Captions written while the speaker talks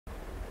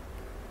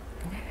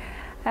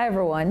Hi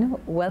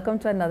everyone, welcome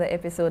to another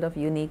episode of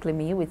Uniquely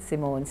Me with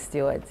Simone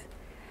Stewart.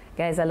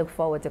 Guys, I look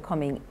forward to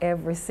coming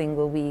every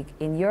single week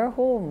in your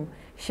home,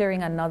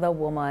 sharing another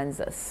woman's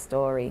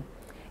story.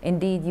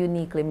 Indeed,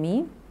 Uniquely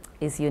Me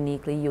is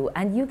uniquely you.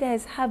 And you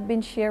guys have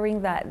been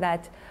sharing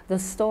that the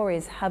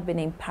stories have been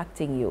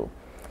impacting you.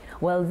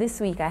 Well, this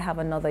week I have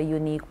another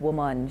unique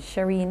woman,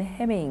 Sherine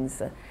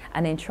Hemmings,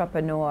 an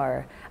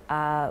entrepreneur,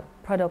 a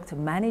product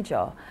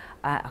manager,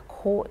 a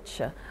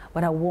coach,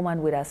 but a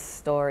woman with a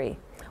story.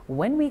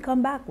 When we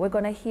come back, we're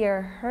going to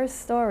hear her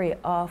story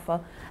of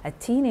a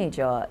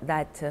teenager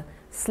that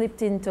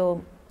slipped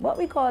into what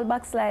we call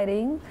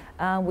backsliding.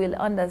 We'll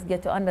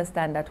get to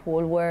understand that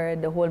whole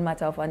word, the whole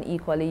matter of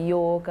unequally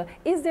yoked.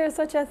 Is there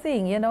such a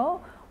thing, you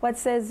know? What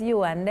says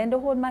you? And then the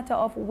whole matter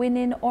of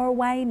winning or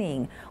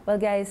whining. Well,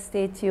 guys,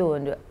 stay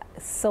tuned.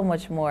 So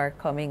much more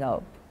coming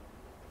up.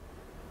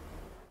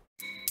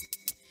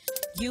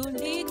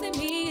 Uniquely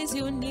me is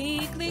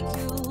uniquely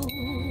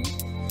you.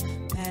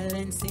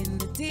 Balancing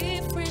the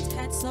different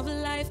hats of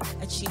life,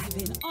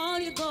 achieving all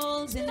your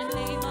goals in the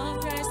name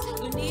of Christ.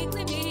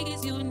 Uniquely me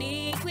is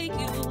uniquely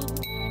you.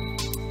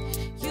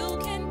 You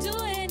can do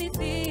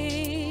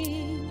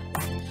anything.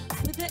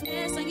 With the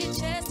S on your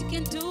chest, you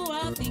can do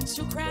all things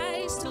through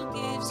Christ who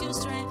gives you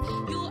strength.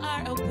 You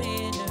are a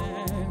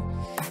winner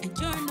and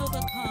you're an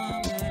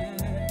overcomer.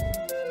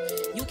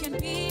 You can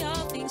be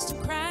all things to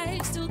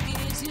Christ who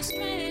gives you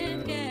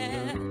strength.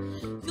 Yeah,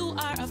 you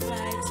are a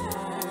fighter.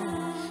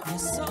 You're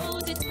so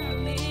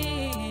determined.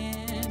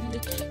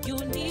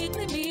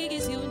 Uniquely me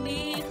is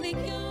uniquely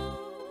you.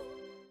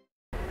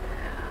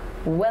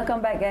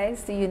 Welcome back,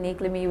 guys, to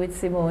Uniquely Me with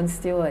Simone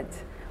Stewart.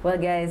 Well,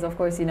 guys, of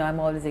course, you know, I'm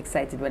always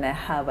excited when I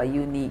have a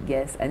unique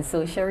guest. And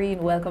so, Sherine,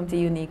 welcome to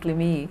Uniquely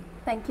Me.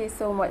 Thank you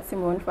so much,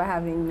 Simone, for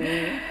having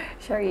me.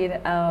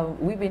 Sherine,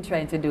 we've been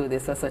trying to do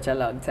this for such a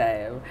long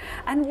time.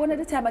 And one of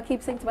the time I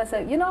keep saying to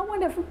myself, you know, I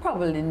wonder if we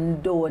probably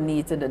don't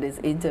need to do this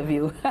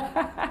interview.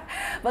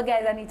 But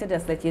guys, I need to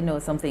just let you know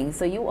something.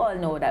 So you all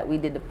know that we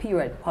did the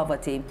period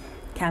poverty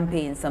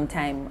campaign some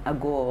time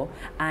ago,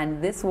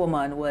 and this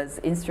woman was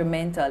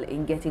instrumental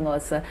in getting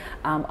us a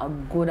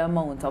good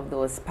amount of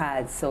those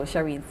pads. So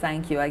Sherine,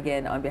 thank you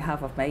again on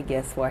behalf of my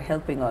guests for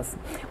helping us.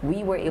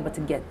 We were able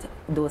to get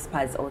those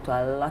pads out to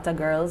a lot of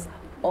girls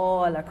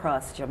all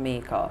across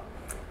Jamaica.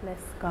 Bless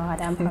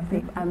God, I'm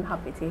happy. I'm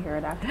happy to hear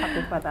that.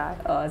 Happy for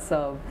that.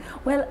 Awesome.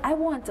 Well, I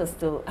want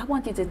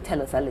you to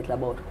tell us a little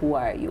about who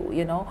are you,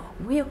 you know,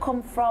 where you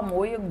come from,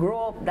 where you grew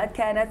up, that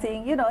kind of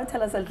thing, you know,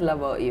 tell us a little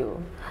about you.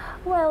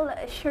 Well,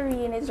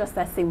 Sherine is just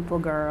a simple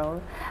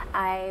girl.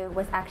 I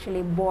was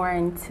actually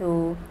born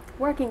to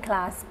working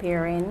class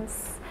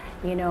parents,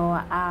 you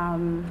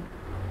know.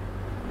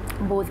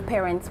 Both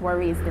parents were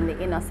raised in the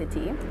inner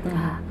city,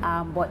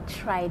 but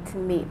tried to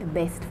make the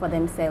best for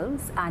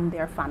themselves and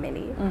their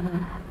family.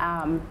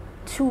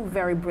 Two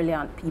very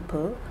brilliant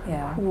people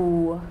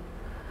who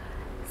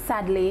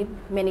sadly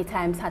many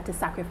times had to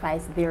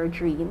sacrifice their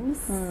dreams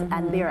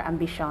and their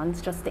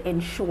ambitions just to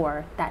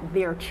ensure that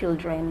their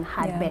children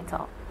had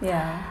better.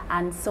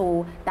 And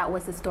so that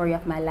was the story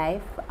of my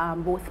life.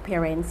 Both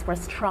parents were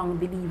strong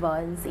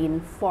believers in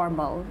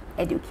formal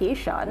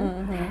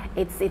education.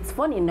 It's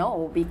funny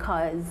now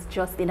because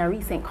just in a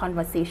recent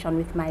conversation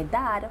with my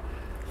dad,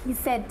 he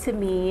said to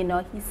me, you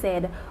know, he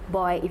said,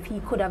 boy, if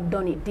he could have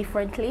done it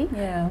differently,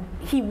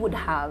 he would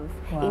have,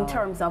 in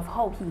terms of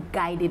how he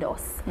guided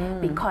us,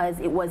 because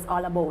it was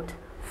all about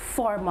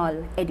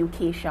formal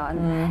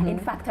education. In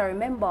fact, I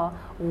remember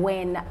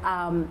when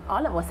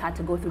all of us had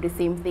to go through the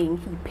same thing.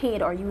 He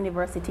paid our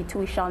university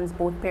tuitions,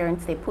 both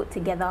parents, they put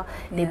together,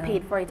 they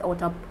paid for it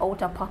out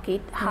of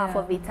pocket, half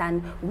of it,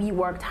 and we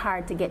worked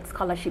hard to get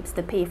scholarships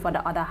to pay for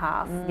the other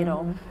half, you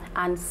know.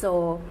 And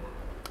so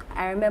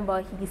I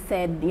remember he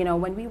said, you know,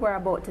 when we were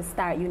about to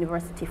start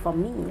university for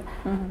me,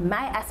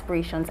 my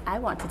aspirations, I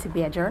wanted to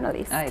be a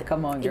journalist. Aye,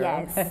 come on, girl.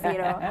 Yes, you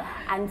know.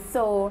 And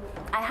so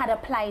I had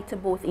applied to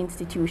both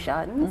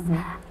institutions.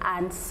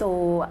 And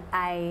so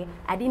I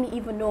didn't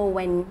even know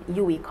when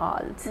Yui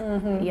called,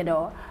 you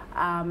know.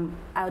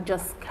 I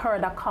just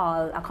heard a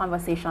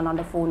conversation on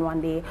the phone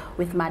one day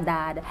with my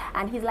dad.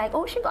 And he's like,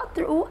 oh, she got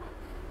through.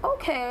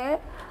 Okay,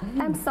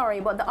 I'm sorry,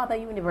 but the other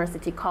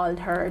university called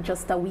her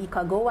just a week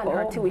ago and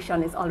her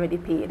tuition is already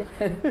paid.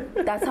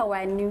 That's how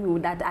I knew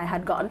that I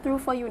had gotten through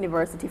for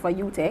university, for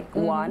UTech,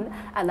 one,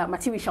 and that my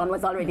tuition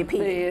was already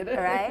paid,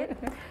 right?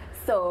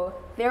 So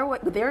there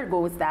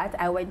goes that.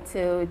 I went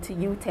to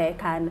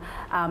UTech and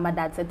my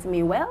dad said to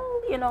me, well,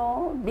 you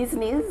know,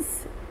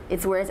 business,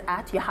 it's where it's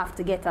at. You have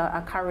to get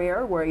a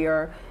career where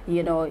you're,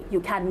 you know, you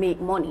can make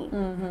money.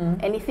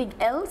 Anything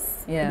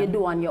else, you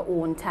do on your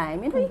own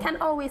time. You know, you can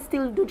always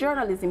still do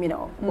journalism, you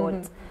know,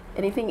 but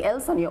anything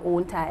else on your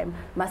own time.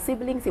 My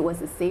siblings, it was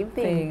the same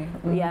thing.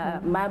 Yeah,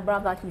 my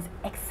brother, he's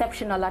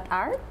exceptional at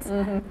art.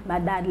 My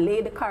dad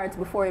laid the cards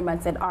before him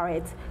and said, all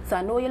right, so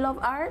I know you love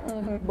art,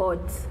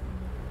 but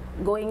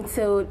going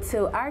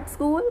to art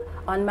school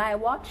on my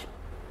watch,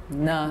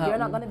 No. You're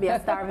not going to be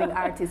a starving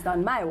artist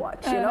on my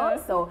watch, you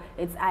know? So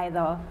it's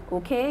either,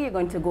 okay, you're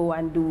going to go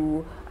and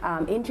do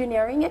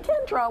engineering, you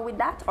can draw with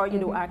that, or you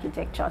do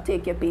architecture,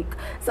 take your pick.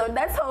 So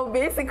that's how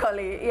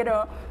basically, you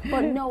know,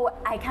 but no,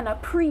 I can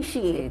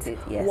appreciate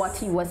what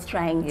he was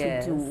trying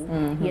to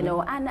do, you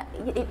know, and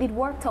it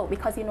worked out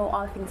because, you know,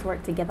 all things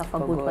work together for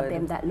good for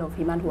them that love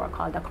him and who are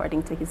called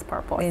according to his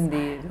purpose.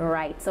 Indeed.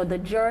 Right. So the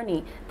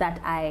journey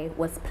that I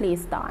was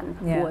placed on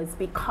was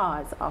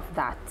because of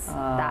that.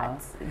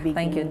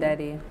 Thank you,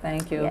 Daddy.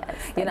 Thank you. Yes,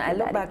 you know, I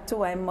look back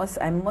too. I must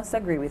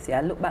agree with you.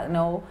 I look back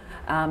now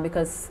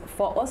because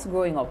for us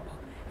growing up,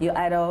 you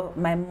either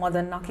my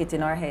mother knock it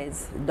in our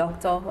heads,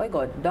 doctor, oh my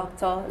God,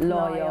 doctor,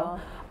 lawyer.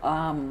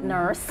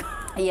 Nurse.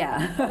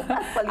 Yeah.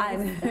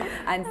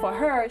 and for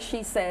her,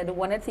 she said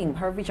one of the things,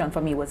 her vision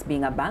for me was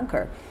being a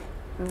banker.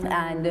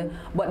 And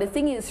but the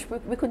thing is,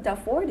 we couldn't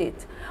afford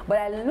it. But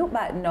I look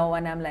back now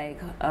and I'm like,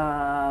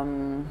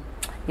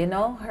 you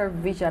know, her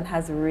vision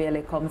has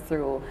really come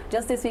through.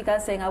 Just this week I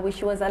was saying I wish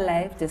she was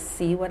alive to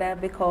see what I've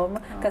become,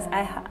 because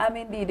I'm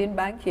indeed in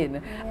banking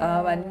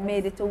and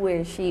made it to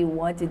where she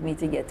wanted me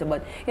to get to.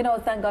 But, you know,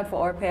 thank God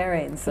for our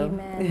parents.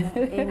 Amen.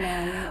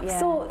 Amen. Yeah.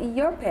 So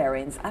your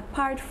parents,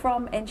 apart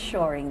from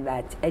ensuring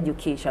that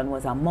education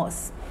was a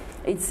must,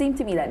 it seemed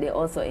to me that they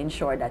also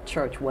ensured that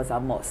church was a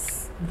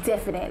must.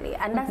 Definitely,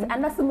 and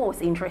that's the most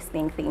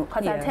interesting thing,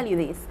 because I'll tell you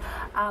this,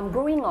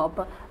 growing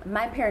up,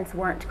 my parents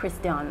weren't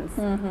Christians,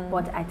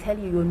 but I tell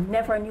you, you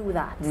never knew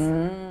that.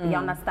 You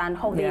understand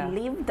how they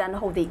lived and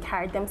how they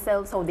carried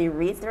themselves, how they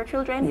raised their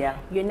children.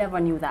 You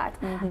never knew that.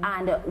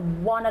 And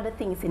one of the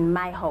things in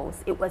my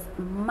house, it was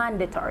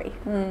mandatory.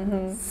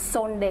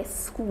 Sunday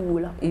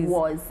school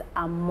was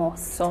a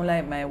must. Sound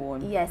like my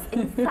own. Yes,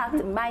 in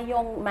fact,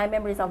 my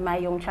memories of my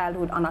young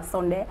childhood on a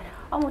Sunday,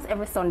 almost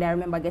every Sunday I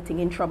remember getting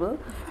in trouble.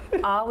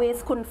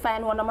 Always couldn't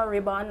find one of my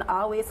ribbon,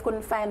 always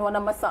couldn't find one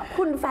of my socks,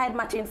 couldn't find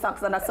matching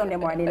socks on a Sunday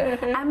morning.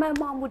 And my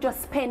mom would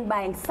just spend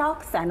buying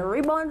socks and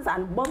ribbons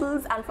and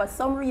bubbles, and for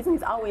some reason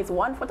it's always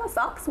one foot of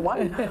socks,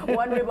 one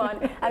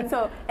ribbon. And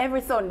so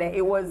every Sunday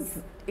it was,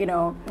 you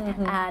know,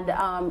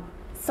 and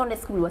Sunday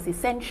school was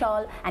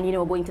essential, and you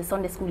know, going to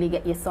Sunday school you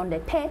get your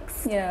Sunday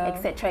text,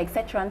 etc.,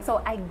 etc. And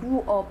so I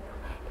grew up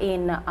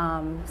in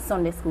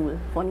Sunday school.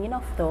 Funny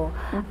enough though,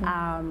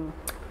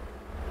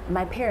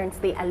 my parents,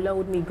 they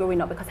allowed me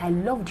growing up because I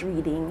loved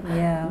reading.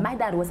 My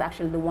dad was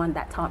actually the one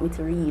that taught me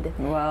to read.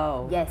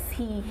 Wow. Yes,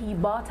 he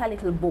bought a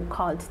little book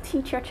called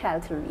Teach Your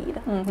Child to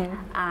Read.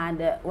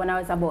 And when I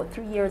was about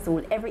 3 years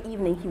old, every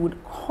evening he would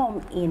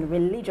come in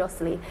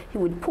religiously. He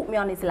would put me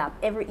on his lap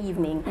every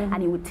evening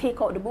and he would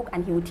take out the book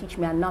and he would teach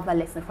me another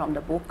lesson from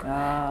the book.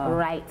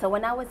 Right. So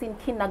when I was in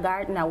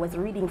kindergarten, I was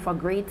reading for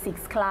grade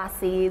 6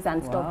 classes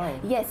and stuff.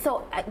 Yes,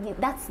 so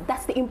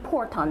that's the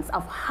importance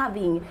of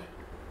having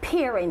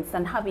parents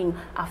and having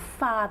a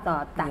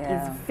father that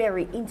is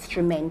very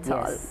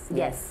instrumental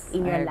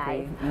in your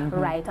life,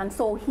 right? And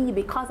so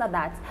because of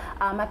that,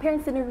 my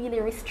parents didn't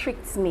really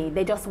restrict me.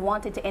 They just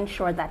wanted to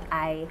ensure that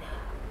I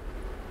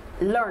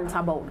learned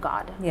about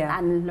God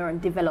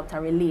and developed a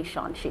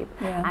relationship.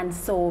 And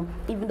so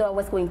even though I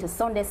was going to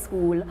Sunday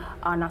school,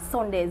 on a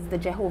Sundays the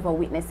Jehovah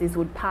Witnesses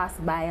would pass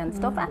by and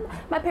stuff, and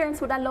my parents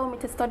would allow me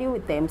to study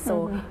with them.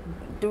 So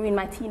during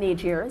my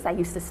teenage years I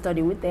used to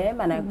study with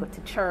them, and I go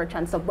to church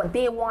and stuff, but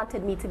they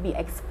wanted me to be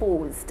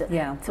exposed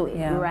to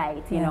it,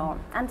 right? You know,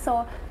 and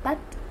so that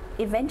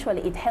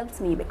eventually it helps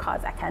me,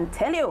 because I can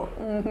tell you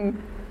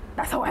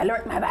that's how I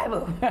learned my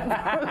Bible.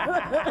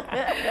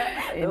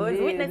 Those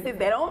witnesses,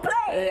 they don't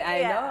play.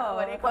 I know.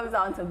 When it comes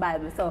down to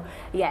Bible. So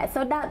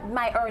so that's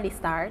my early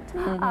start.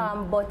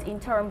 But in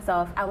terms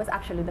of, I was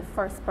actually the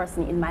first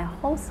person in my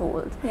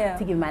household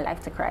to give my life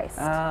to Christ.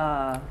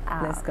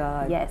 Bless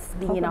God. Yes,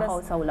 being in a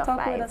household of 5.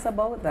 Talk with us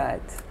about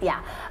that.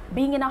 Yeah,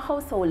 being in a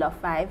household of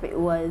 5, it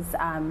was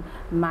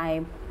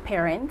my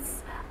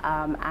parents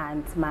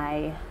and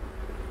my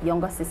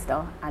younger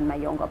sister and my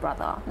younger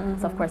brother.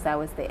 So of course I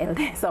was the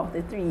eldest of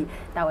the 3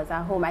 that was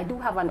at home. I do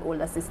have an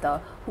older sister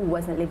who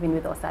wasn't living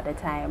with us at the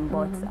time,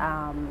 but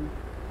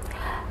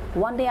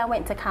one day I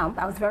went to camp.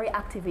 I was very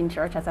active in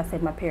church. As I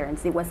said, my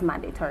parents, it was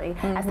mandatory.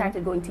 I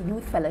started going to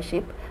youth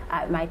fellowship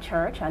at my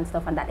church and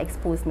stuff, and that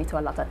exposed me to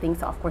a lot of things.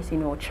 So of course, you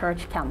know,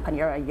 church camp and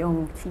you're a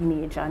young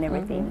teenager and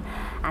everything.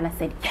 And I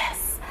said,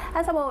 yes. I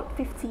was about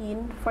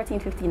 14,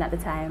 15 at the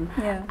time,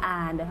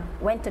 and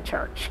went to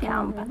church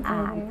camp.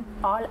 And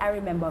all I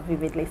remember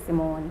vividly,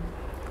 Simone,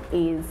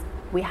 is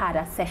we had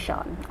a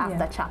session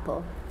after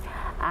chapel,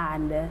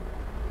 and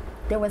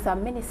there was a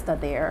minister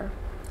there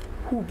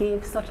who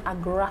gave such a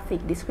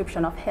graphic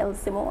description of hell,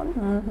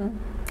 Simone.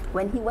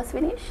 When he was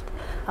finished,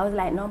 I was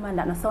like, no man,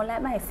 that doesn't sound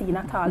like my scene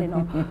at all, you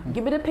know.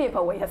 Give me the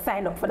paper where you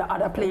signed up for the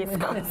other place,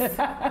 because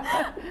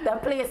the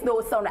place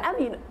don't sound. I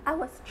mean, I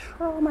was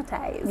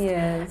traumatized.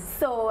 Yes.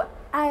 So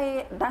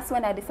that's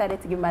when I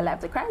decided to give my life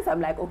to Christ. I'm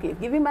like, okay,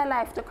 giving my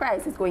life to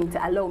Christ is going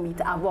to allow me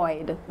to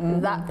avoid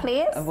that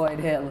place. Avoid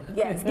hell.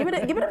 Yes, give me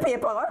the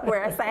paper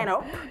where I sign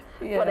up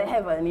for the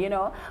heaven, you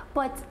know.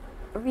 But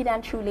really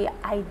and truly,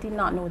 I did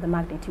not know the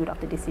magnitude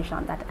of the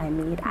decision that I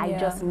made. I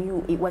just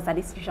knew it was a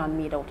decision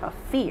made out of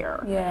fear.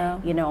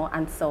 You know,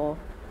 and so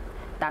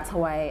that's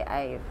how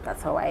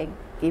I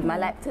gave my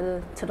life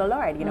to the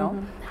Lord, you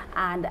know.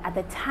 And at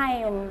the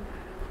time,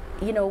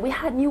 you know, we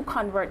had new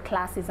convert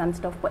classes and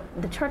stuff, but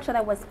the church that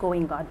I was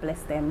going, God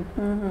bless them,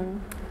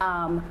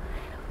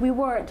 we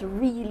weren't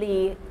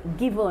really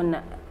given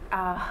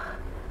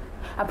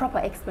a proper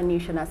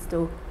explanation as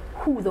to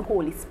who the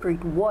Holy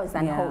Spirit was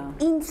and how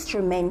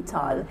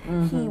instrumental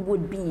He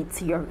would be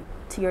to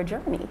your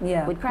journey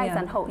with Christ,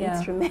 and how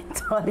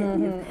instrumental it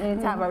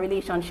is to have a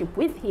relationship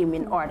with Him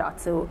in order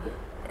to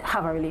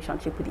have a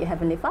relationship with your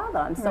Heavenly Father.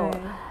 And so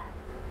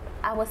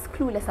I was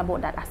clueless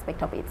about that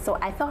aspect of it. So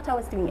I thought I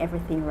was doing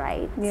everything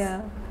right.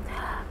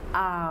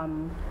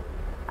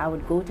 I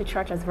would go to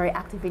church. I was very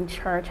active in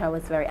church. I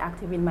was very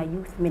active in my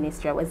youth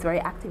ministry. I was very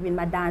active in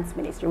my dance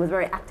ministry. I was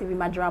very active in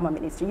my drama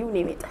ministry. You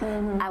name it.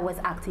 I was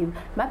active.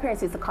 My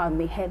parents used to call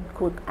me head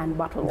cook and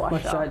bottle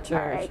washer. Church.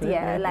 Right?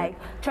 Yeah, like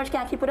church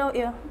can't keep without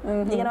you.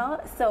 You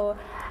know. So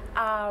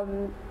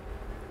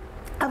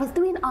I was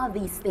doing all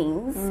these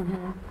things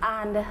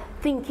and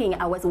thinking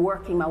I was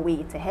working my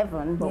way to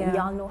heaven, but we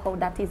all know how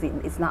that is.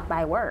 It's not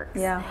by works.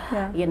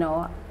 You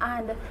know.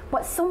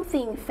 But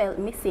something felt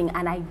missing,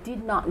 and I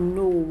did not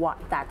know what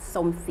that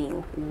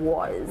something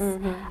was.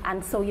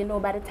 And so, you know,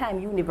 by the time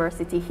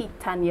university hit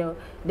and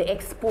the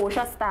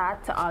exposure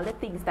started to all the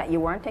things that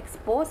you weren't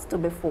exposed to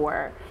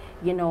before,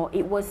 you know,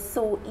 it was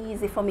so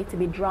easy for me to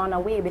be drawn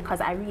away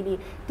because I really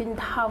didn't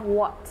have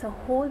what to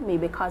hold me,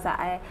 because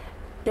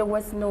there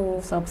was no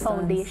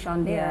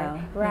foundation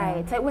there.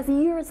 Right. So it was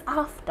years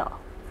after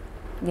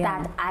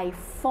that I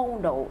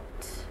found out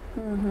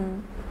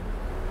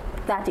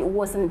that it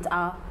wasn't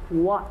a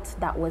what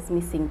that was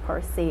missing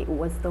per se, it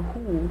was the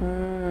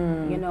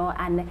who. You know,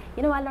 and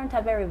you know, I learned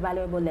a very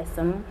valuable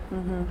lesson.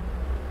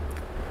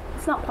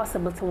 It's not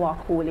possible to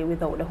walk holy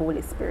without the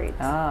Holy Spirit.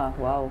 Ah,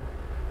 wow.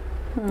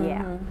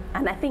 Yeah,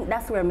 and I think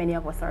that's where many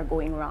of us are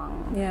going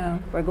wrong.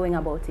 We're going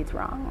about it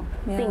wrong,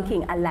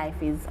 thinking a life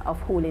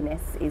of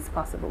holiness is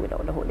possible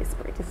without the Holy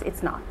Spirit.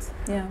 It's not.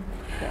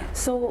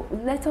 So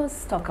let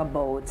us talk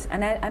about,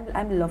 and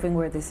I'm loving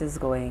where this is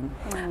going.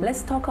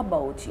 Let's talk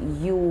about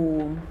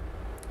you.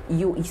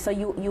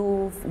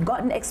 You've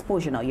gotten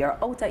exposure now. You're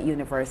out at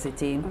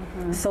university,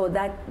 so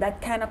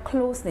that kind of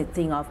close-knit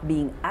thing of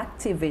being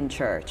active in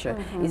church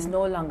is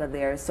no longer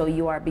there. So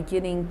you are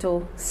beginning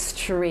to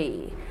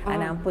stray,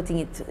 and I'm putting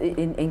it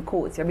in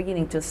quotes. You're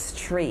beginning to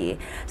stray,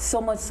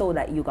 so much so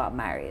that you got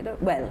married.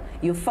 Well,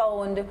 you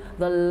found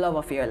the love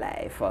of your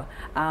life.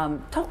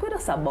 Talk with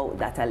us about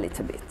that a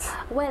little bit.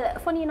 Well,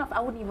 funny enough, I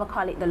wouldn't even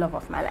call it the love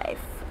of my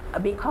life,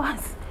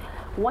 because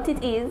what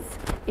it is,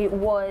 it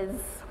was.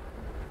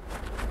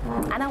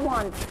 And I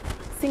want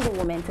single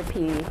women to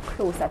pay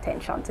close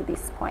attention to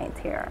this point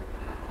here.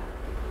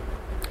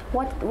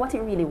 What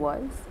it really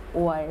was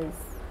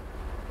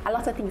a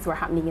lot of things were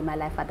happening in my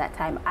life at that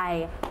time.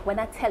 When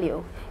I tell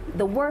you,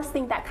 the worst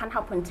thing that can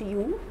happen to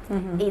you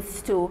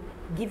is to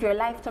give your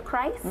life to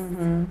Christ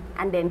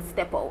and then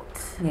step out.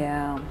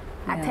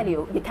 I tell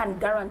you, you can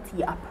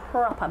guarantee a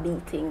proper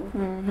beating.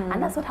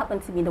 And that's what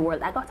happened to me in the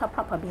world. I got a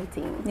proper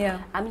beating.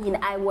 I mean,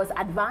 I was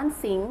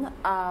advancing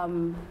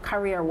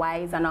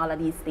career-wise and all of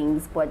these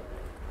things, but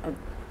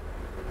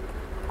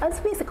I was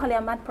basically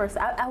a mad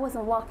person. I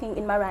wasn't walking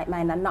in my right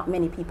mind, and not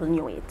many people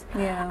knew it.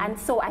 And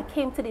so I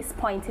came to this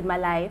point in my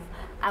life.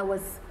 I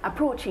was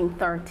approaching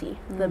 30,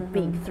 the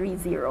big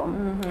 30.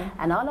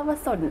 And all of a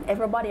sudden,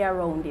 everybody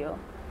around you,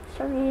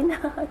 Sherine,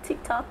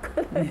 TikTok.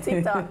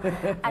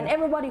 And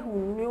everybody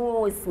who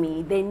knows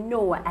me, they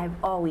know I've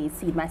always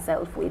seen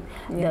myself with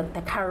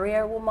the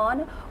career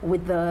woman,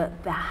 with the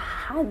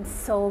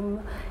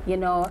handsome, you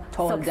know,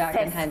 tall, dark,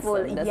 and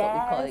handsome. That's what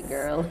we call it,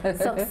 girl.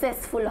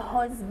 Successful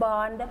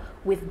husband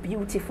with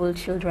beautiful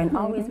children.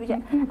 Always,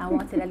 I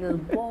wanted a little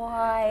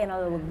boy and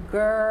a little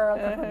girl.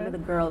 A little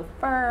girl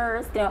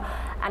first, you know,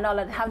 and all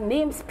of have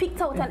names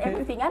picked out and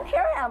everything. And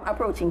here I am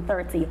approaching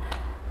 30,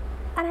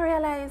 and I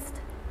realized,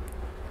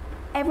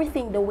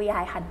 everything the way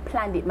I had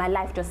planned it, my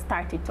life just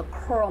started to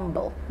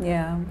crumble.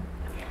 And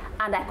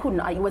I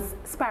couldn't, it was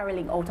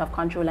spiraling out of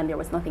control, and there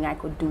was nothing I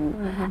could do.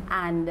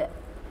 And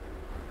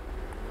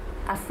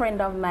a friend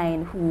of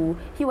mine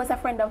he was a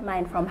friend of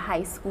mine from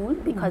high school,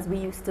 because we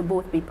used to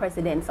both be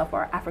presidents of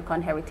our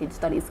African Heritage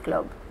Studies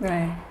Club.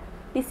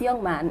 This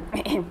young man,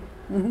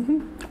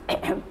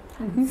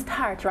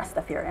 start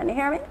Rastafarian, you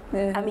hear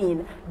me? I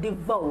mean,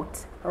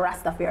 devout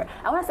Rastafarian.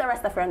 And when I say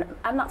Rastafarian,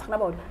 I'm not talking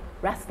about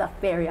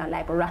Rastafarian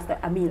like Rasta,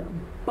 I mean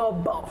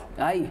Bobo.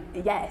 Aye.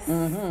 Yes.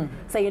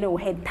 So, you know,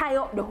 head tie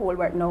up the whole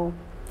world now.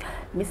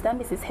 Mr.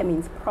 and Mrs.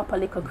 Hemmings, proper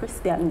little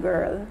Christian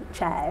girl,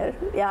 child.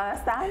 You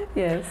understand?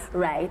 Yes.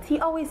 Right. He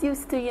always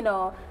used to, you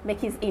know, make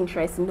his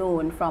interest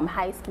known from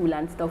high school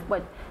and stuff,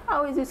 but I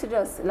always used to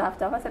just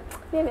laugh off. I said,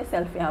 behave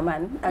yourself here,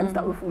 man, and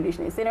stop with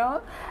foolishness, you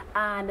know?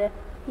 And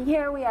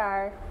here we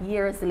are,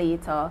 years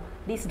later,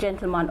 this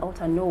gentleman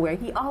out of nowhere,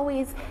 he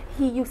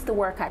used to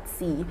work at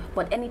sea,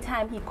 but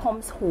anytime he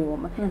comes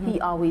home, he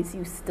always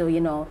used to,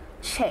 you know,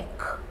 check.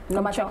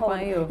 No matter how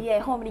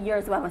many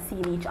years we haven't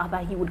seen each other,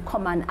 he would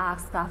come and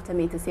ask after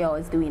me to see how I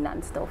was doing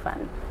and stuff.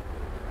 And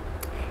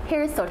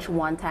here's such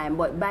one time,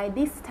 but by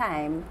this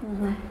time,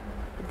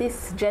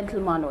 this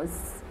gentleman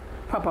was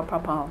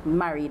proper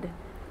married.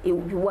 He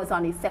was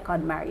on his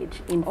second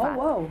marriage, in fact.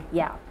 Oh, wow.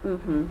 Yeah.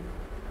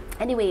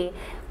 Anyway,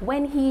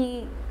 when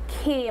he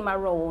came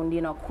around,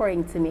 you know,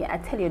 quarrying to me, I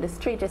tell you, the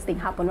strangest thing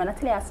happened. When I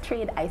tell you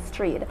I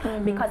strayed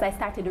because I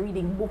started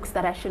reading books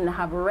that I shouldn't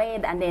have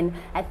read, and then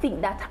I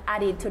think that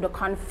added to the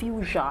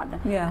confusion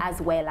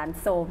as well. And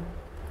so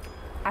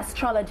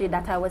astrology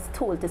that I was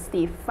told to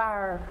stay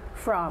far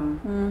from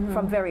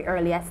very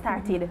early, I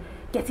started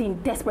getting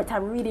desperate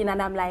and reading,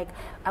 and I'm like,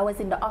 I was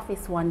in the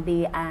office one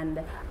day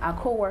and a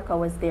co-worker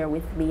was there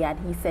with me, and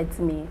he said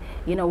to me,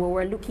 you know, we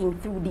were looking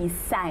through these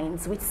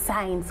signs, which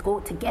signs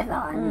go together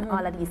and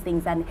all of these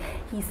things, and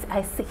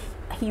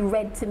he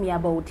read to me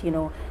about, you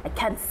know, a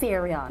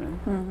Cancerian,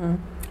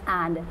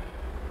 and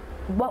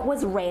what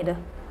was read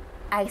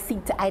I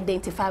seem to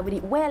identify with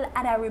it well,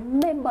 and I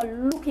remember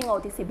looking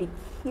out to say, be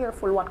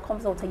careful what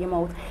comes out of your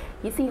mouth.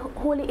 You see,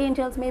 holy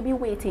angels may be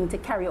waiting to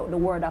carry out the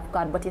word of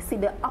God, but you see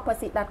the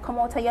opposite that come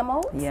out of your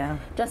mouth? Yeah.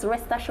 Just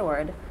rest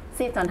assured,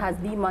 Satan has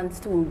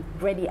demons too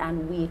ready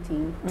and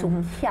waiting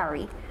to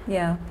carry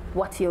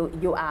what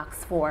you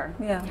ask for.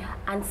 Yeah.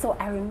 And so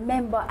I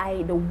remember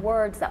the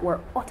words that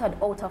were uttered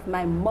out of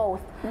my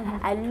mouth,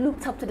 I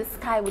looked up to the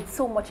sky with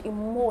so much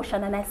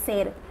emotion and I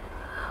said,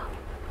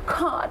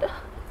 God,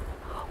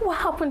 what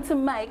happened to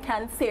my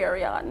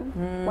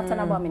Cancerian? What an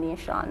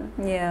abomination.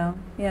 Yeah,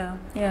 yeah,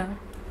 yeah.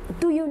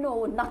 Do you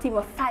know, not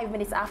even 5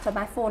 minutes after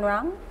my phone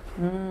rang,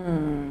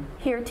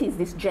 here it is,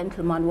 this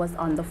gentleman was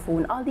on the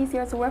phone. All these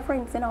years we were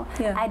friends, you know.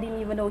 Yeah. I didn't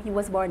even know he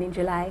was born in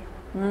July.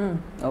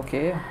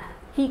 Okay.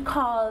 He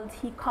called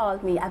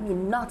me, I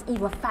mean, not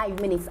even 5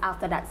 minutes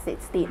after that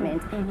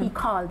statement, he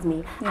called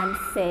me and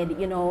said,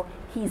 you know,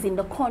 he's in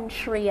the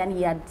country and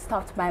he had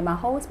stopped by my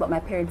house, but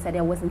my parents said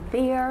I wasn't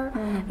there,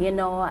 you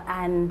know,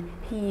 and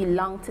he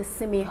longed to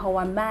see me. How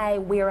am I?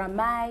 Where am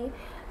I?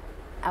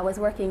 I was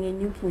working in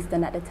New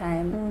Kingston at the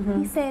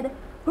time. He said,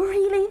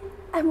 really?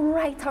 I'm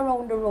right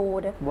around the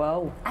road.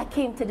 Wow. I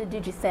came to the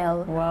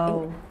Digicel.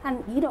 Wow.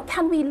 And you know,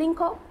 can we link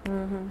up?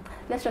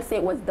 Let's just say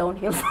it was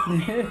downhill.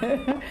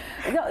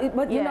 No,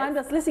 but you know, I'm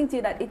just listening to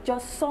you that it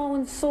just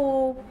sounds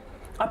so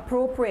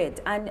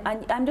appropriate, and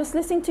I'm just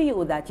listening to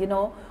you that, you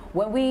know,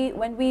 when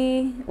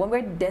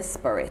we're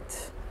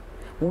desperate,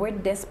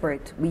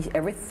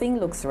 everything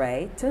looks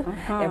right,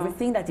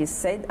 everything that is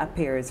said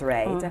appears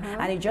right,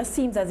 and it just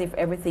seems as if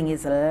everything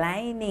is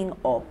lining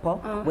up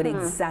with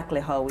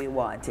exactly how we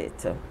want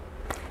it.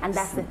 And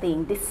that's the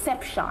thing,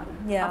 deception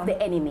of the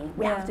enemy.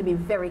 We have to be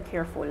very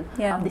careful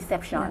of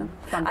deception.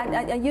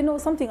 And you know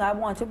something, I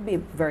want to be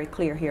very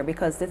clear here,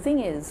 because the thing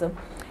is,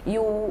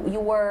 you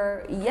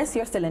were, yes,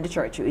 you're still in the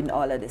church in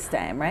all of this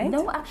time, right?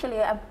 No, actually,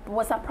 I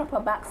was a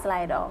proper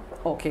backslider.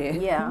 Okay.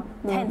 Yeah,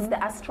 hence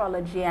the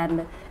astrology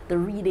and the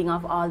reading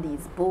of all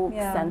these books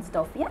and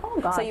stuff. Yeah, oh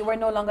gosh. So you were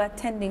no longer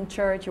attending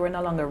church, you were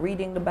no longer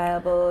reading the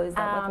Bible, is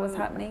that what was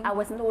happening? I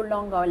was no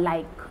longer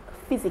like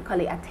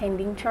physically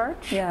attending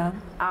church. Yeah.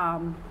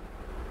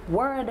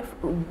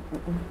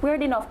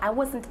 Weird enough, I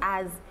wasn't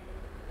as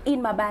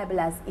in my Bible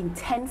as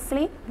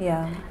intensely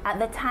at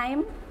the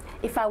time.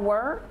 If I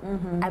were,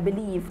 I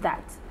believe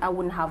that I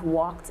wouldn't have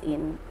walked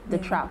in the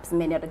traps,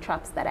 many of the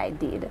traps that I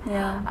did.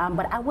 Yeah.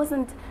 But I was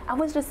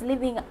just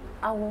living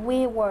a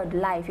wayward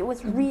life. It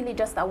was really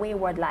just a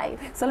wayward life.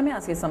 So let me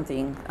ask you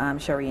something,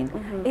 Sherine.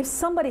 If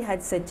somebody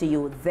had said to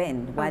you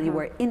then, while you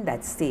were in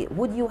that state,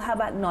 would you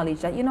have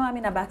acknowledged that, you know, I'm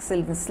in a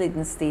backslidden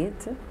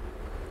state?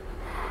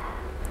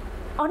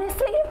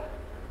 Honestly,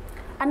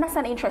 and that's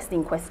an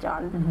interesting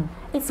question.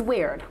 It's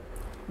weird.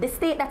 The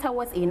state that I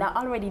was in, I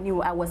already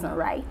knew I wasn't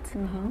right.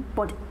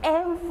 But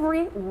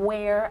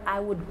everywhere I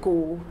would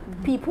go,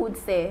 people would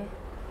say,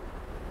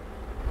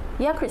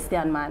 "You're a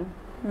Christian, man."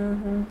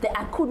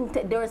 I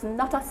couldn't, there was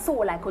not a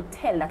soul I could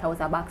tell that I was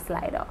a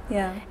backslider.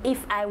 Yeah.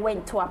 If I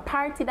went to a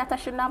party that I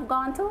shouldn't have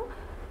gone to,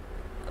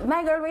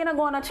 my girl, we're not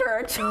going to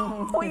church. You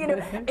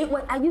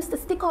know, I used to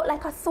stick out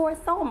like a sore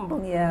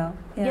thumb. Yeah.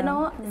 You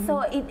know,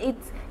 so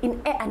it's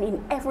in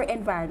every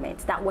environment,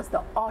 that was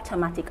the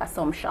automatic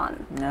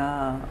assumption.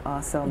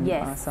 Awesome.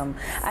 Yes. Awesome.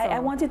 So I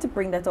wanted to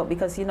bring that up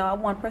because, you know, I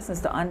want persons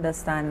to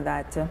understand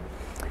that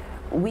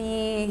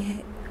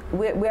we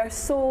are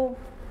so,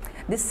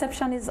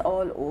 deception is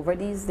all over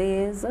these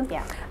days.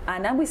 Yeah.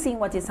 And then we're seeing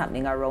what is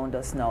happening around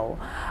us now.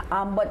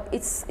 But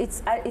it's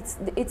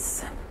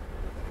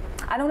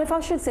I don't know if I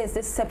should say it's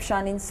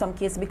deception in some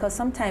cases, because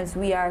sometimes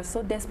we are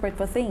so desperate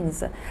for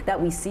things that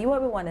we see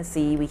what we want to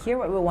see, we hear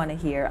what we want to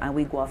hear, and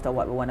we go after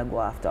what we want to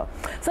go after.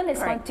 So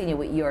let's continue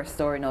with your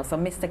story now. So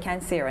Mr.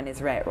 Cancerian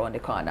is right around the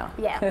corner.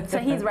 Yeah, so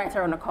he's right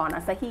around the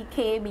corner. So he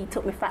came, he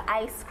took me for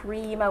ice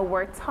cream, and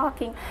we're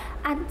talking,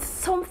 and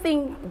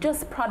something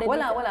just prodded me.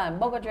 Hold on,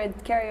 Bogo Dread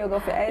carry you go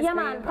for ice cream? Yeah,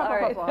 man,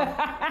 proper.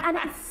 And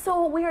it's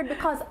so weird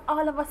because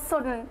all of a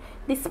sudden,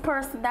 this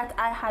person that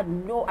I had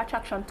no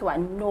attraction to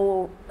and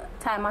no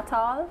time at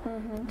all,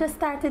 just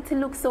started to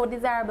look so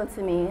desirable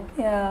to me.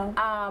 Yeah.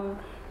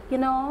 You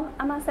know,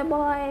 and I said,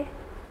 boy,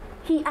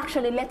 he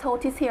actually let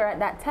out his hair at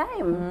that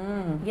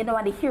time. You know,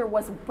 and the hair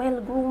was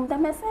well groomed.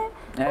 And I said,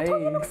 "But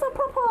you look so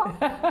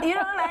proper." You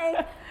know,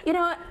 like, you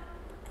know,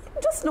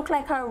 just look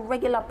like a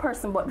regular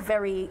person, but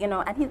very, you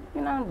know, and he's,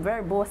 you know,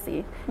 very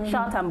bossy,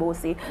 short and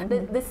bossy.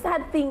 The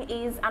sad thing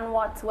is, and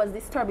what was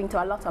disturbing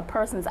to a lot of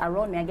persons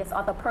around me, I guess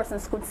other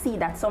persons could see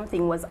that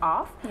something was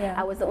off.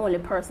 I was the only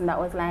person that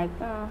was like,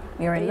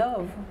 "You're in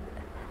love."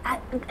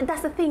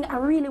 That's the thing. I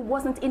really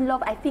wasn't in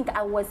love. I think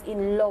I was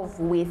in love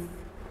with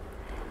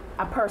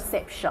a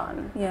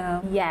perception.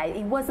 Yeah,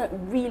 it wasn't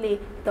really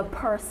the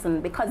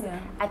person, because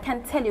I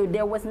can tell you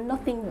there was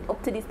nothing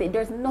up to this day.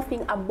 There's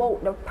nothing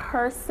about the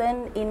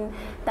person in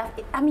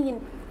that. I mean,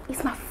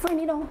 it's my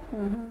friend, you know.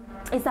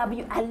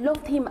 I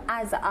loved him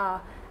as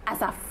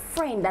a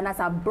friend and as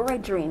a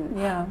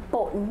brethren,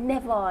 but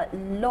never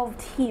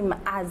loved him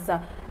as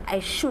I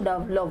should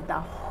have loved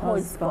a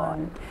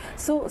husband.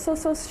 So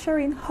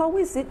Sherine, how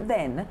is it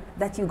then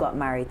that you got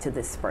married to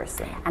this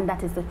person? And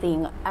that is the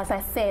thing. As I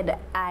said,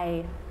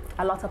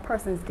 a lot of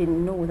persons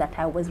didn't know that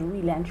I was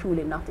really and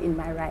truly not in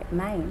my right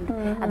mind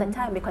at the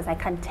time, because I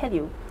can tell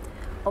you,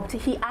 up to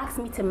he asked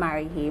me to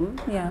marry him,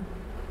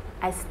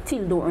 I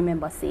still don't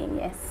remember saying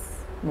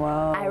yes.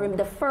 Wow. I remember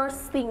the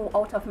first thing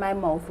out of my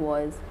mouth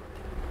was,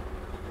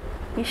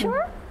 "You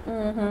sure?"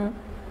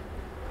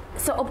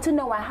 So up to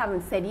now, I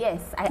haven't said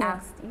yes. I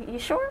asked, "You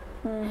sure?"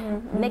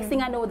 Next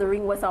thing I know, the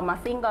ring was on my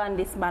finger, and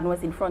this man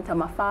was in front of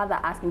my father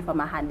asking for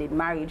my hand in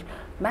marriage.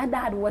 My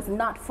dad was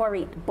not for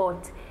it,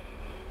 but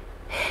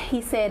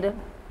he said,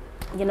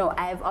 "You know,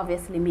 I've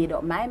obviously made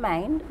up my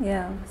mind."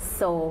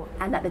 So,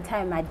 and at the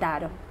time, my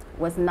dad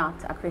was not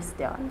a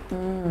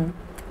Christian.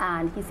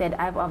 And he said,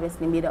 "I've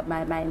obviously made up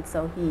my mind."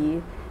 So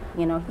he,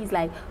 you know, he's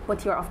like,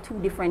 "But you're of two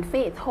different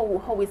faiths.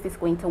 How is this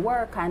going to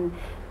work?" And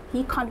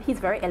he's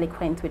very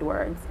eloquent with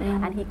words,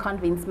 and he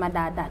convinced my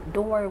dad that,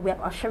 "Don't worry,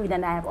 Sherine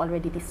and I have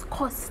already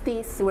discussed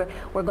this.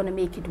 We're going to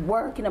make it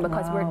work, you know,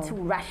 because we're two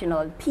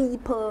rational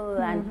people."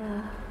 And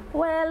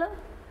well,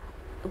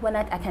 when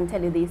I can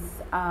tell you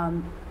this,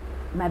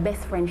 my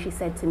best friend, she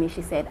said to me,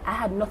 she said, "I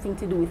had nothing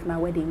to do with my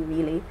wedding,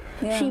 really.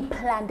 She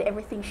planned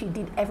everything, she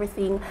did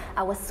everything.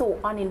 I was so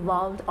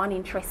uninvolved,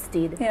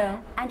 uninterested."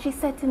 And she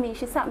said to me,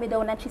 she sat me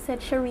down and she said,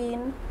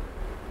 "Sherine,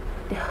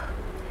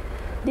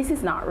 this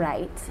is not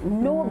right.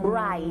 No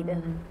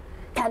bride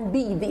can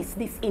be this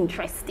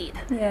disinterested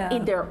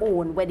in their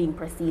own wedding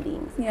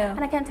proceedings." And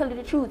I can tell you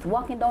the truth,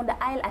 walking down the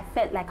aisle, I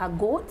felt like a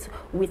goat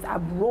with a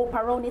rope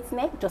around its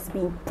neck, just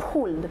being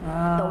pulled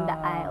down the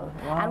aisle.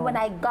 And when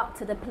I got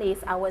to the place,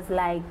 I was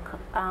like,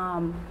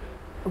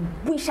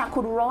 wish I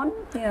could run,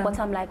 but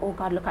I'm like, oh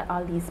God, look at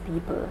all these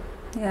people.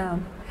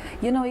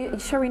 You know,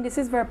 Sherine, this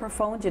is very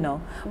profound, you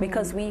know,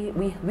 because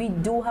we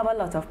do have a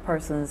lot of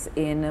persons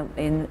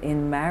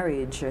in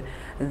marriage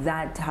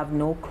that have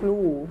no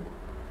clue.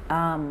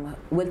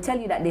 Will tell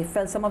you that they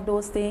felt some of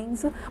those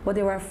things, but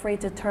they were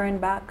afraid to turn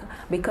back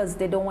because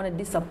they don't want to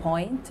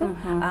disappoint.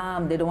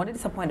 They don't want to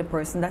disappoint the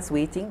person that's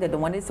waiting. They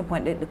don't want to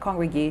disappoint the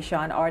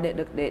congregation or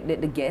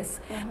the guests.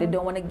 They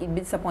don't want to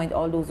disappoint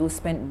all those who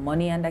spent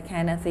money and that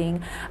kind of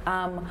thing.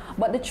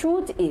 But the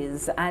truth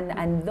is,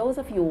 and those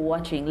of you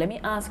watching, let me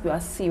ask you a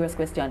serious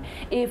question.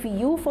 If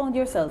you found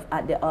yourself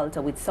at the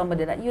altar with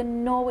somebody that you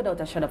know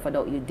without a shadow of a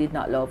doubt you did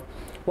not love,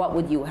 what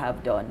would you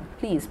have done?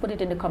 Please put it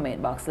in the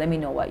comment box. Let me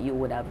know what you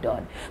would have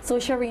done. So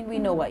Sherine, we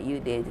know what you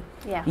did.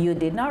 You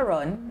did not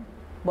run,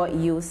 but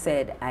you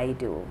said, "I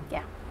do."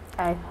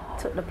 I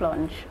took the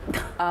plunge.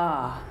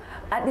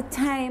 At the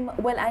time,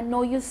 well, I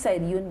know you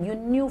said you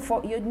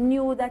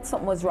knew that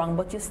something was wrong,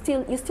 but you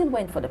still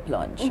went for the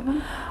plunge.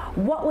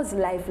 What was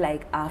life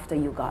like after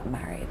you got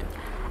married?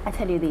 I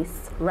tell you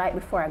this, right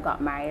before I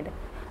got married,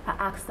 I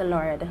asked the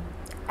Lord.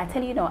 I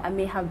tell you, I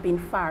may have been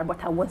far,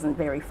 but I wasn't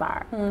very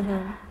far.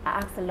 I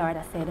asked the Lord,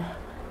 I said,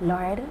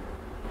 "Lord,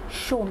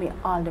 show me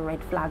all the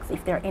red flags.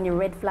 If there are any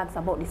red flags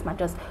about this man,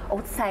 just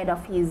outside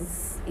of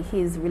his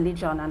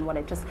religion and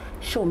whatever, just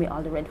show me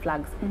all the red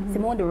flags."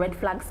 Simone, the red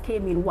flags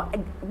came in.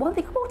 One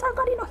thing about our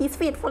God, he's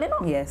faithful,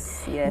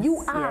 Yes.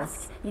 You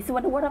ask. You see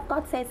what the word of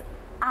God says?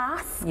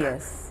 Ask.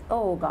 Yes.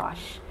 Oh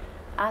gosh.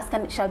 Ask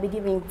and it shall be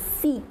given.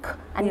 Seek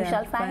and you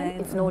shall find.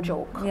 It's no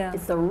joke.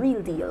 It's the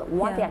real deal.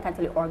 One thing I can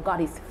tell you, our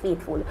God is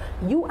faithful.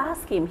 You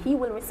ask him, he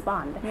will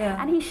respond.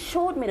 And he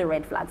showed me the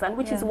red flags, and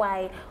which is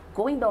why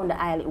going down the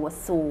aisle, it was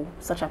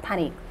such a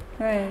panic.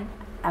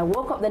 I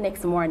woke up the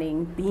next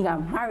morning being a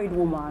married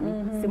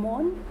woman,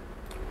 Simone,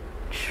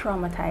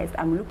 traumatized.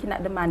 I'm looking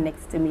at the man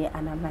next to me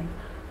and I'm like,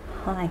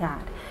 oh my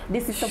God,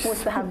 this is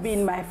supposed to have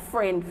been my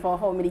friend for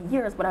how many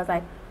years? But I was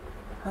like,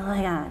 oh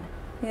my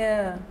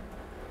God.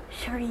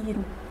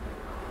 Sherine,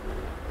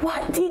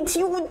 what did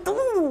you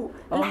do?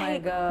 Oh my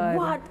God.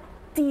 What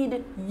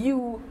did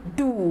you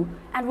do?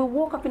 And we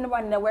woke up in the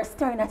morning and we're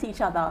staring at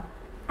each other.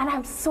 And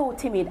I'm so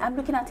timid. I'm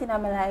looking at him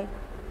and I'm like,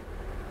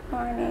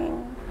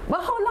 morning.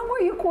 Well, how long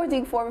were you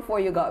courting for before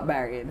you got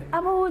married?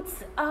 About,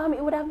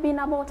 it would have been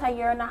about a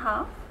year and a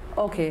half.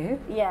 Okay.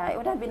 Yeah, it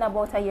would have been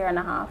about a year and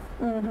a half.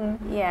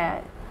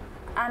 Yeah.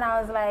 And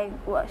I was like,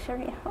 well,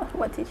 Sherine,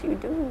 what did you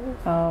do?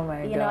 Oh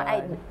my God. You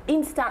know,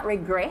 instant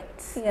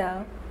regret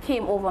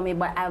came over me,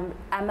 but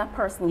I'm a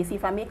person, you see,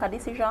 if I make a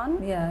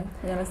decision, you're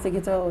gonna stick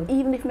it out.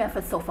 even if I have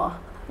to suffer,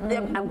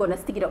 I'm gonna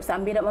stick it up. So I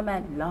made up my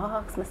mind,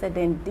 Lord, I said,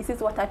 then this is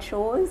what I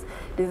chose,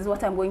 this is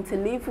what I'm going to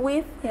live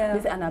with,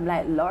 and I'm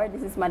like, Lord,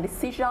 this is my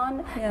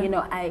decision, you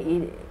know,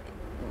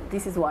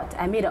 this is what,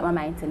 I made up my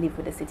mind to live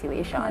with the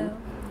situation.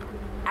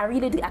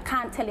 I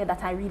can't tell you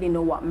that I really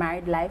know what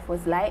married life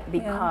was like,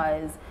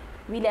 because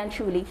really and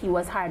truly he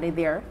was hardly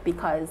there,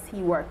 because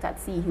he worked at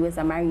sea. He was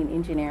a marine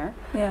engineer.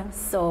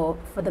 So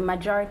for the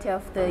majority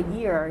of the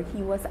year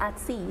he was at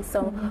sea.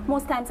 So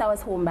most times I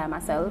was home by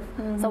myself.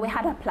 So we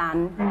had a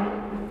plan.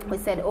 We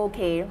said,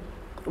 okay,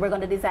 we're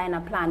going to design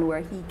a plan where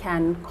he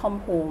can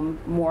come home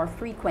more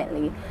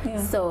frequently.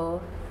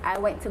 So I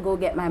went to go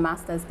get my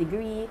master's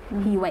degree.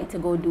 He went to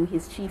go do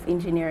his chief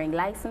engineering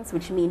license,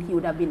 which means he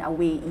would have been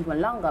away even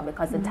longer,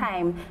 because the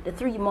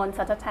 3 months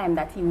at a time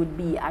that he would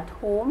be at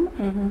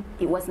home,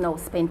 it was now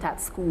spent at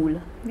school.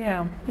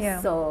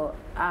 So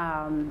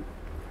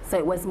so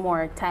it was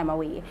more time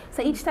away.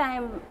 So each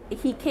time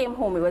he came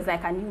home, it was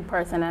like a new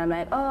person, and I'm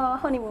like, oh,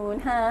 honeymoon,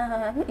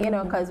 you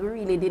know, because we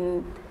really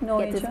didn't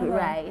get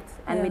to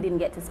and we didn't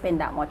get to spend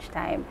that much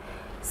time.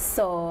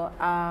 So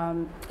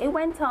it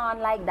went on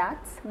like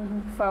that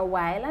for a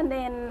while, and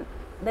then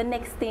the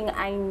next thing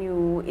I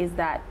knew is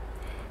that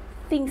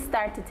things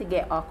started to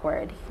get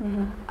awkward.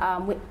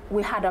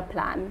 We had a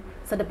plan.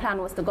 So the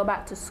plan was to go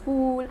back to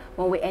school.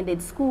 When we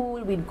ended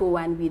school, we'd go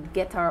and we'd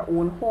get our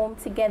own home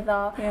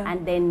together.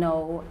 And then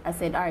now I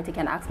said, all right, you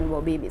can ask me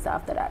about babies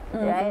after that,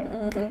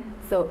 right?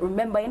 So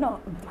remember, you know,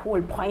 the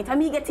whole point of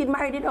me getting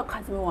married, you know,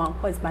 because we want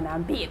husband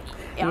and baby.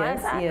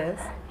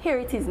 Here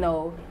it is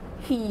now.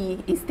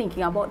 He is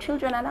thinking about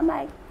children, and I'm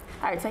like,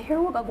 all right, so here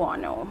we're going to go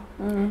on now.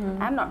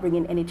 I'm not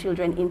bringing any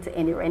children into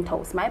any rent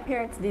house. My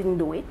parents didn't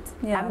do it.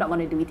 I'm not going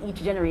to do it.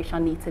 Each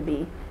generation needs to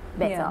be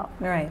better.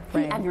 He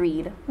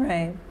agreed.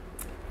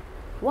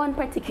 One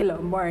particular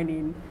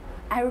morning,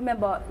 I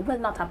remember, well,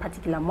 not a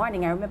particular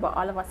morning, I remember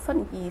all of a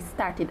sudden he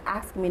started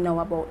asking me now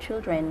about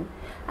children.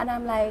 And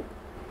I'm like,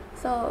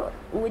 so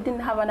we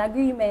didn't have an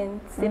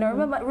agreement, you know,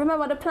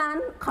 remember the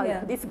plan?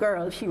 Because this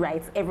girl, she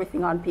writes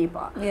everything on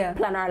paper,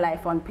 plan our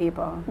life on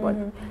paper. But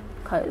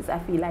because I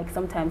feel like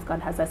sometimes God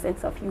has a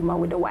sense of humor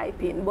with the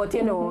wiping, but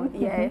you know,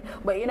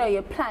 but you know,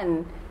 you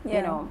plan,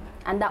 you know,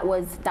 and that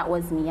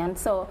was me. And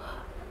so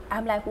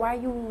I'm like, why are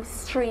you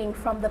straying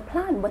from the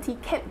plan? But he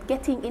kept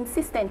getting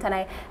insistent, and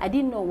I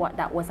didn't know what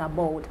that was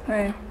about.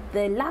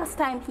 The last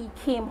time he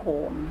came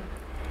home,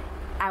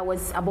 I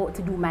was about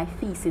to do my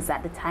thesis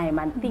at the time,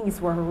 and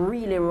things were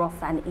really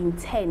rough and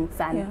intense,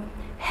 and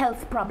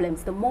health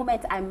problems. The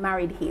moment I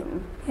married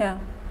him,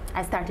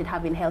 I started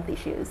having health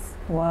issues.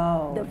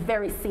 Wow. The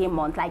very same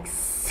month, like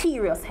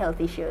serious health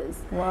issues.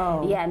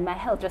 Wow. Yeah, and my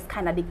health just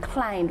kind of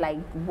declined, like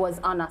was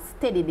on a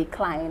steady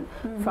decline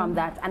from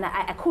that, and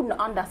I couldn't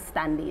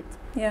understand it.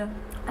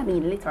 I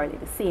mean, literally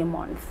the same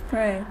month.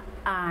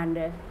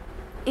 And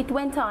it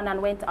went on,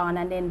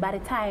 and then by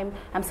the time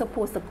I'm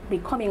supposed to be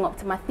coming up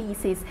to my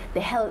thesis,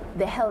 the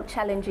health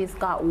challenges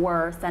got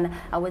worse, and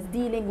I was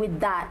dealing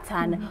with that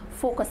and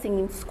focusing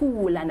in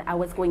school, and I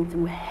was going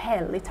through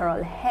hell,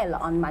 literal hell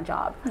on my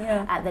job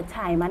at the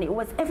time, and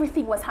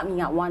everything was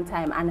happening at one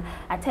time, and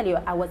I tell you,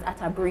 I was at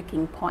a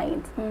breaking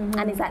point.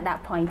 And it's at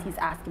that point he's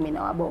asking me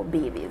now about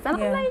babies, and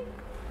I'm like,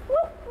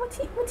 what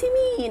do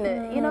you mean?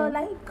 You know,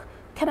 like,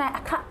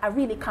 I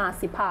really can't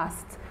see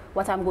past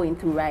what I'm going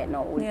through right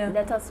now.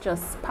 Let us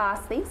just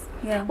pass this.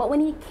 But when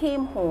he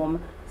came home,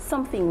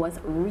 something was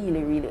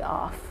really, really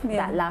off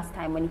that last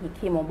time when he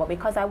came home. But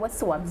because I was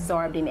so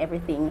absorbed in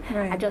everything,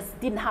 I just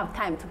didn't have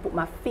time to put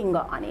my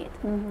finger on it.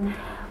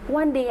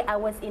 One day I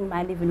was in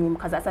my living room,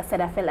 because as I said,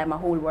 I felt like my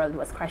whole world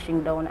was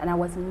crashing down, and I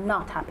was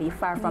not happy,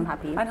 far from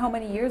happy. And how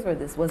many years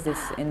was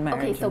this in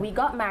marriage? Okay, so we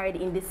got married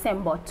in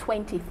December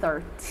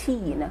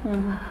 2013.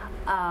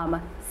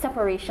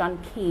 Separation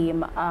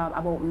came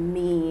about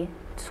May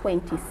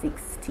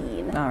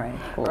 2016. All right,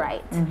 cool.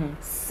 Right.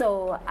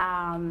 So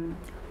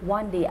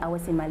one day I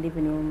was in my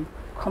living room,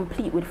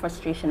 complete with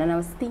frustration, and I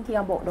was thinking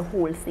about the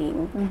whole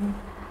thing.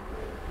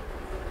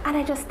 And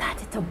I just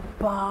started to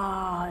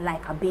bawl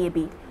like a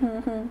baby.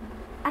 And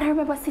I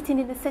remember sitting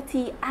in the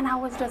settee, and I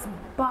was just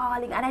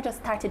bawling, and I just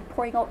started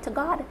pouring out to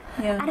God.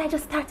 And I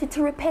just started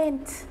to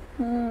repent.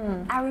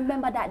 I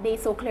remember that day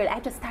so clearly.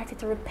 I just started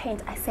to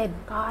repent. I said,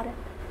 God,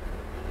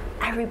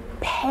 I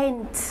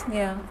repent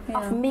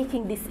of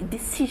making this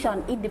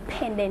decision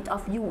independent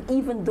of you,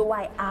 even though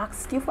I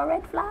asked you for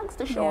red flags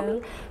to show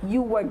me.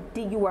 You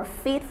were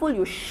faithful,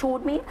 you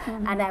showed me,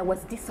 and I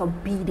was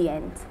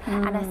disobedient.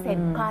 And I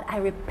said, God,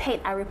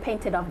 I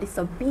repented of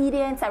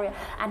disobedience.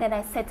 And then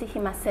I said to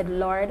him, I said,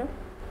 Lord,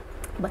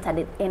 but at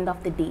the end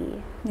of the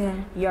day,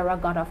 you're a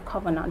God of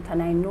covenant,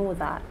 and I know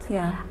that.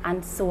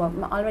 And so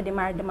I'm already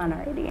married the man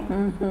already.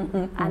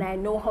 And I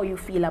know how you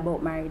feel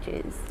about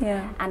marriages.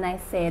 And I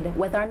said,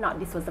 whether or not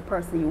this was the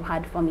person you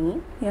had for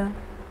me,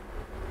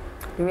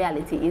 the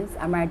reality is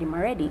I married him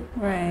already.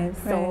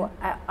 So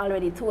I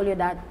already told you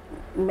that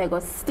me go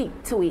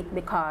stick to it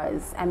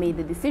because I made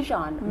the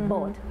decision.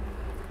 But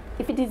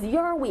if it is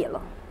your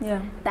will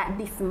that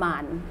this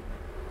man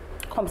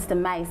comes to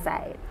my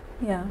side,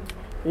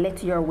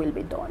 let your will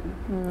be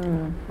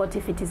done. But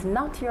if it is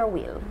not your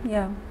will,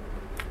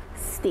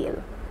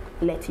 still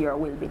let your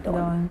will be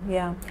done.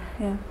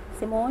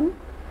 Simone,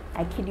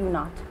 I kid you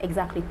not,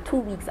 exactly 2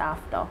 weeks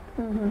after,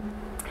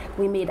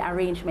 we made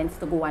arrangements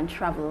to go and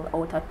travel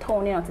out of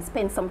town, you know, to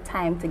spend some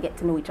time to get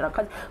to know each other,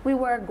 because we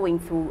were going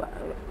through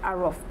a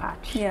rough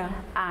patch.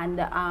 And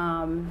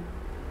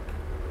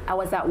I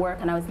was at work,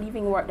 and I was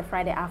leaving work the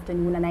Friday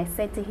afternoon, and I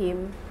said to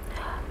him,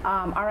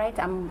 all right,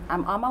 I'm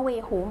on my way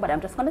home, but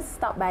I'm just going to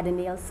stop by the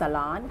nail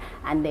salon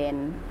and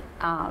then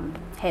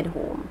head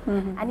home.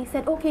 And he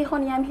said, okay,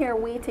 honey, I'm here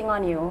waiting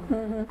on you.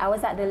 I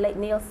was at the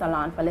nail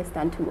salon for less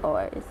than 2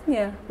 hours.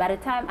 By the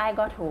time I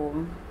got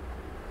home,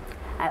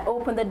 I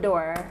opened the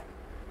door,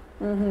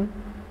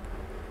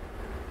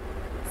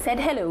 said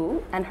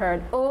hello, and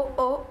heard, oh,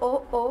 oh,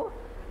 oh, oh,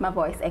 my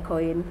voice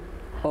echoing.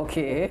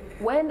 Okay.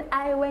 When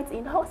I went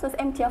in, the house was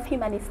empty of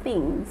him and his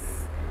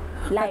things.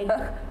 Like,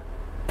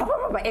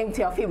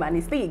 empty of him and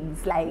his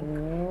things. Like,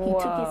 he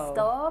took his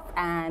stuff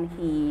and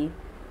he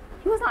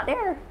was not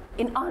there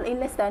in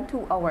less than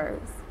 2 hours.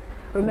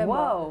 Remember?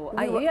 Wow.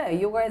 Yeah,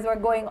 you guys were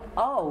going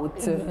out.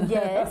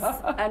 Yes,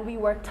 and we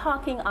were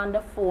talking on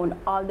the phone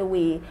all the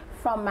way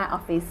from my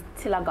office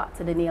till I got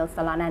to the nail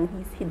salon,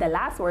 and the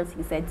last words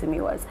he said to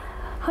me was,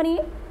 honey,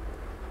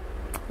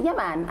 yeah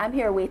man, I'm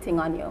here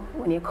waiting on you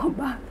when you come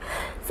back.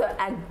 So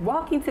I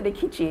walk into the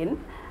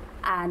kitchen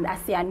and I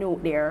see a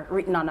note there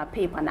written on a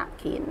paper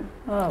napkin.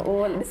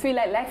 Oh, this feels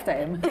like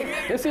Lifetime.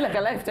 This feels like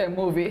a Lifetime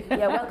movie.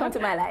 Yeah, welcome to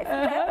my life.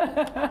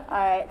 All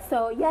right,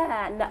 so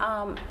yeah, and,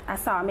 I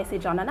saw a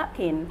message on a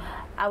napkin.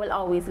 I will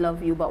always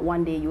love you, but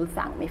one day you'll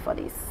thank me for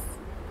this.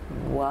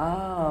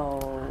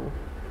 Wow.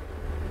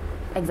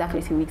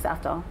 Exactly 2 weeks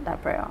after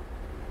that prayer.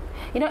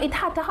 You know, it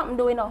had to happen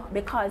though, you know,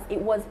 because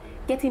it was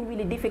getting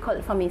really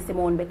difficult for me,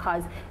 Simone,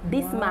 because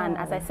this man,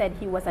 as I said,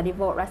 he was a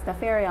devout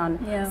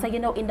Rastafarian. So, you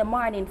know, in the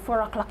morning,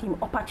 4 o'clock, him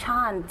up a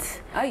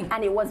chant.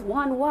 And it was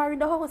one war in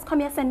the house. Come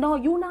here and say, no,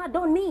 you not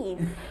done me.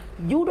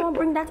 You don't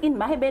bring that in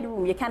my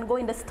bedroom. You can go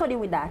in the study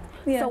with that.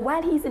 So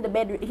while he's in the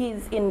bedroom,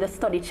 he's in the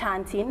study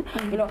chanting,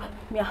 you know,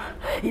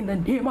 in the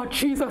name of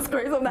Jesus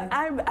Christ,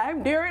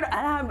 I'm there and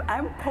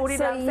I'm holding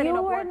so down.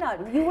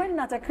 You were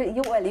not a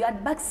Christian. Well, you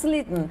had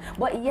backslidden,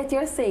 but yet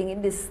you're saying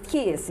in this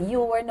case,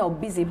 you were now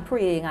busy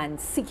praying and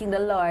seeking the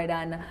Lord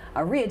and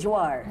a rage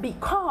war.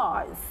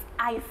 Because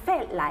I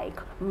felt like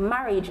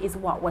marriage is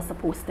what was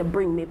supposed to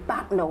bring me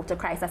back now to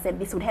Christ. I said,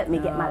 this would help me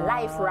get my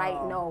life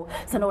right now.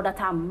 So now that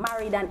I'm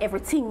married and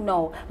everything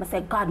now, I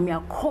said, God, may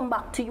I come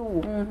back to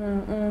you.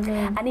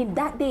 And in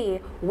that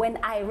day, when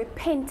I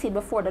repented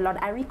before the Lord,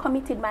 I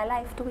recommitted my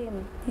life to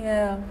Him.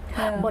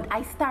 But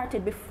I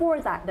started, before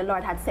that, the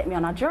Lord had set me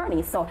on a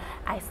journey. So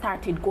I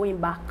started going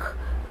back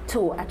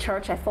to a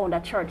church. I found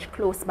a church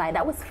close by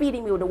that was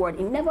feeding me with the word.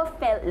 It never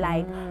felt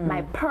like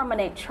my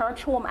permanent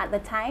church home at the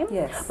time,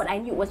 but I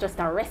knew it was just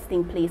a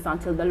resting place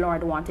until the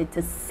Lord wanted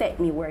to set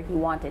me where He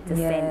wanted to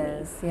send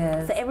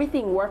me. So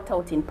everything worked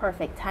out in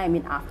perfect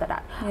timing after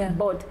that.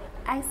 But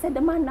I said,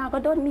 the man now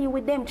got done me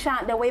with them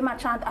chant the way my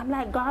chant. I'm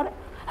like, God,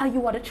 how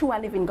you are the true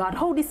and living God.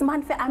 How this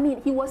man, I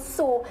mean, he was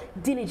so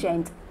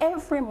diligent.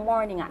 Every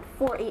morning at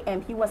 4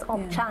 a.m. he was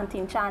up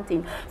chanting.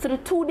 So the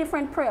 2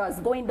 different prayers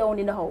going down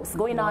in the house,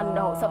 going on in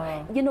the house.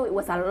 So, you know, it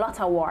was a lot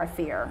of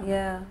warfare.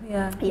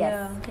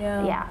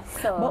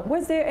 So, but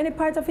was there any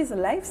part of his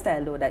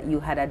lifestyle, though, that you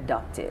had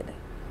adopted?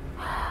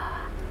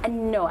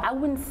 No, I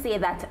wouldn't say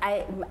that.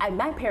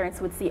 My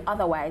parents would say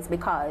otherwise,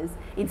 because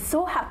it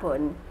so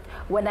happened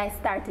when I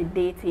started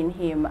dating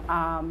him,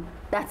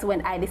 that's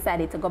when I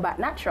decided to go back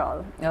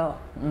natural.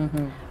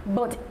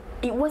 But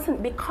it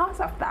wasn't because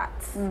of that.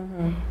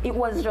 It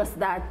was just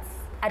that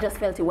I just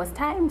felt it was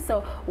time.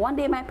 So one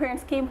day my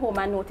parents came home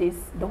and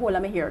noticed the whole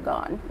of my hair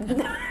gone.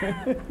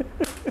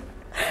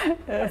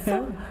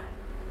 So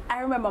I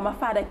remember my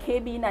father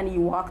came in and he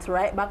walked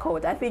right back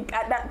out. I think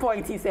at that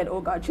point he said,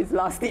 oh God, she's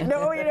lost it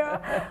now, you know.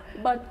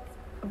 But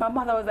my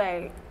mother was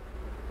like,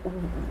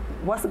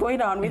 what's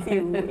going on with you?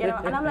 You know,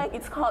 and I'm like,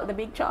 it's called the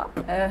big chop.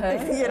 You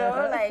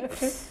know, like,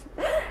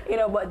 you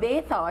know, but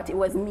they thought it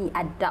was me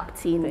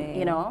adopting,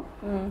 you know.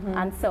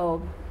 And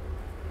so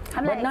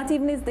I'm but like, not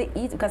even is the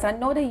eat, because I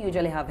know they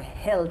usually have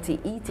healthy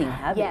eating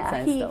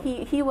habits.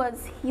 He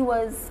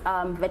was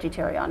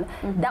vegetarian.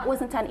 That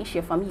wasn't an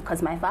issue for me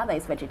because my father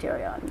is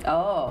vegetarian.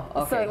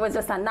 So it was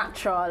just a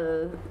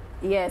natural.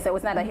 Yes, it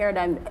was neither here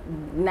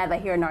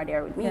nor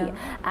there with me,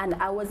 and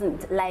I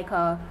wasn't like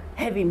a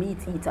heavy meat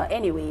eater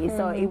anyway.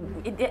 So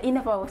it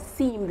never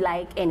seemed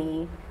like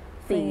anything.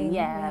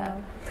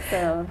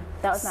 So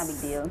that was not a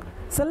big deal.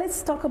 So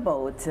let's talk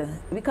about,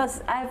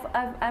 because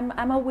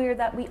I'm aware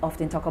that we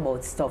often talk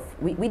about stuff,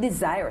 we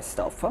desire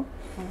stuff,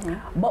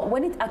 but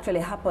when it actually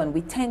happened,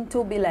 we tend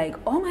to be like,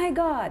 oh my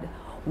God.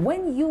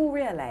 When you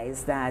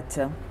realize that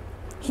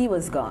he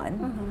was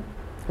gone,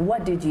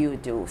 what did you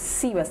do?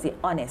 Seriously,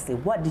 honestly,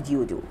 what did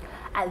you do?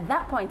 At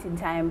that point in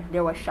time,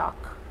 there was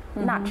shock.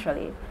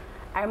 naturally.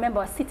 I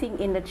remember sitting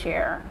in the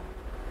chair,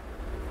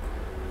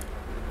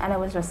 and I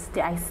was just,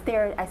 I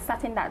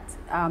sat in that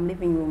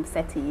living room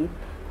settee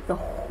the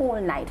whole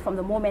night, from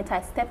the moment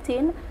I stepped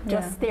in,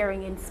 just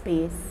staring in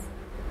space.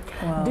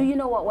 Wow. Do you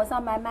know what was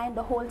on my mind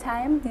the whole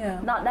time? Yeah.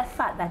 Not the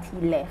fact that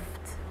he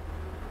left.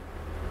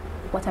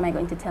 What am I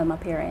going to tell my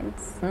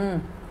parents?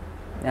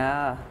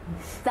 Yeah.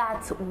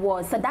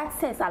 So that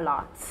says a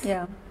lot.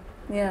 Yeah.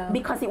 Yeah.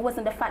 Because it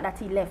wasn't the fact that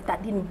he left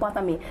that didn't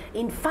bother me.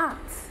 In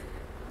fact,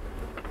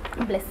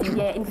 bless you,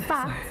 yeah, in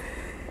fact,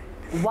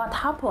 what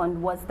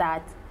happened was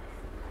that,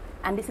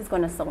 and this is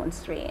going to sound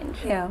strange,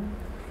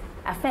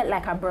 I felt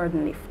like a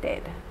burden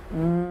lifted.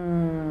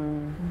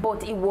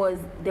 But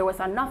there was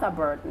another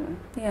burden.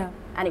 Yeah.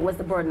 And it was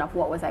the burden of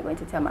what was I going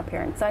to tell my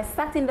parents. So I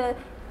sat in the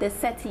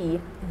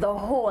settee the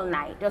whole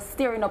night, just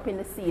staring up in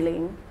the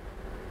ceiling,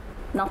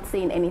 not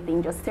saying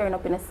anything, just staring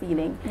up in the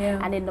ceiling. Yeah.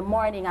 And in the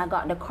morning, I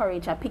got the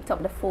courage. I picked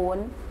up the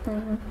phone.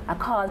 I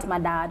called my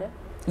dad.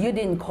 You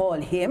didn't call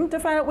him to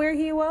find out where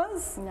he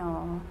was?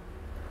 No.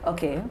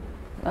 Okay.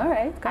 All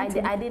right.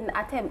 I didn't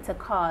attempt to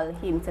call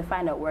him to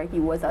find out where he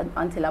was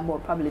until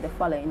about probably the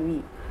following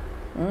week.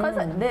 Because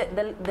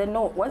the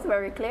note was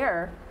very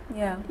clear.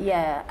 Yeah.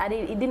 Yeah.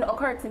 It didn't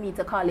occur to me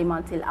to call him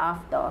until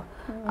after.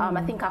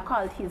 I think I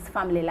called his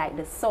family like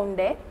the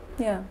Sunday.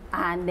 Yeah.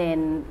 And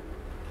then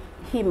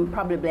him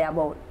probably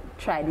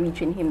tried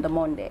reaching him the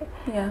Monday.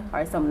 Yeah.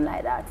 Or something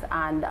like that.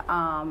 And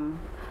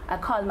I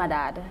called my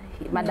dad.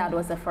 My dad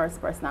was the first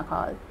person I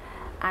called.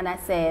 And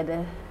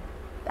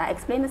I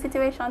explained the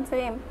situation to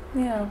him.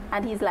 Yeah.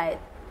 And he's like,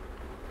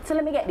 so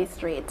let me get this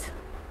straight.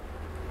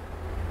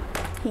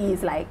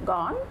 He's like,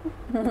 gone?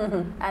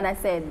 And I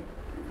said,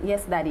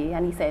 yes, Daddy.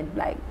 And he said,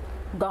 like,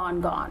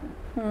 gone.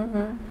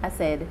 I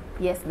said,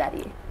 yes,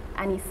 Daddy.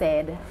 And he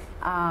said,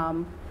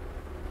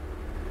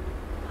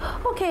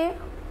 okay,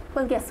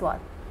 well, guess what?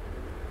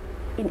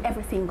 In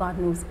everything, God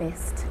knows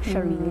best,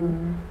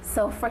 Sherine.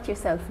 So fret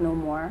yourself no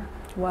more.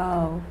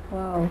 Wow,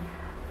 wow.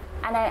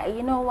 And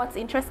you know what's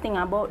interesting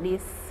about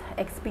this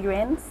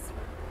experience?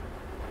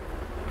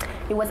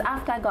 It was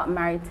after I got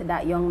married to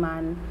that young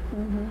man.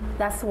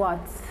 That's what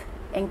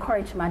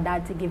encouraged my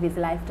dad to give his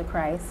life to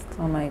Christ.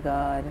 Oh my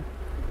God.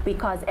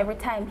 Because every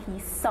time he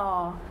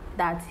saw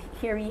that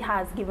here he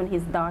has given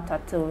his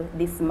daughter to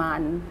this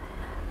man,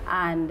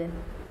 and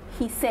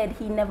he said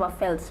he never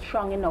felt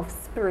strong enough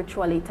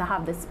spiritually to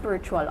have the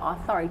spiritual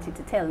authority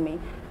to tell me,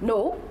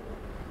 no,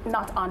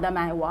 not under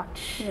my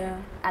watch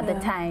at the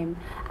time.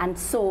 And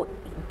so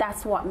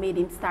that's what made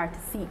him start to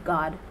seek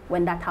God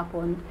when that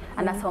happened.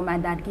 And that's how my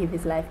dad gave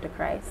his life to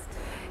Christ.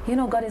 You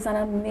know, God is an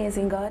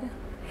amazing God.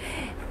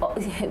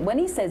 When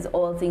he says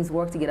all things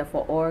work together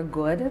for our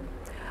good,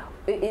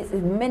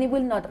 many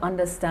will not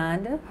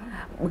understand,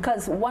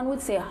 because one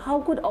would say, how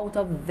could out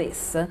of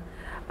this,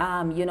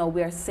 you know,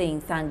 we are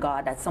saying thank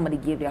God that somebody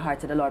gave their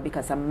heart to the Lord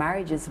because a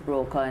marriage is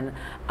broken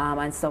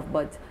and stuff.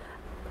 But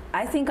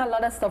I think a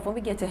lot of stuff, when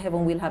we get to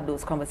heaven, we'll have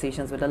those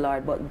conversations with the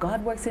Lord. But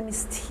God works in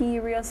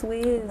mysterious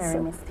ways. Very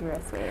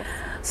mysterious ways.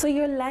 So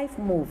your life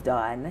moved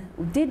on.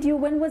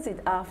 When was it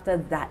after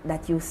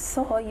that you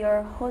saw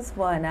your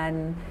husband?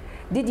 And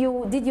did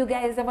you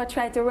guys ever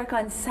try to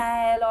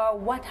reconcile, or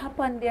what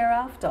happened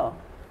thereafter?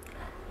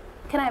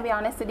 Can I be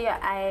honest with you?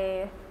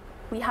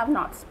 We have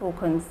not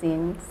spoken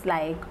since.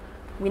 Like,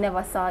 we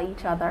never saw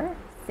each other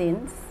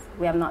since.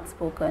 We have not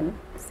spoken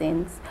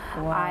since.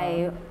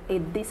 Wow.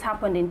 This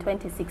happened in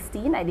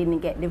 2016. I didn't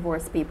get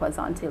divorce papers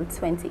until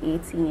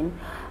 2018.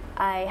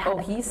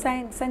 He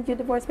sent you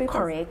divorce papers?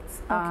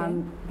 Correct.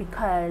 Okay.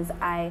 Because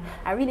I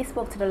really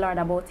spoke to the Lord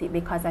about it,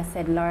 because I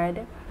said,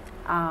 Lord,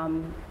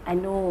 I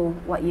know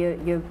what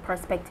your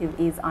perspective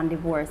is on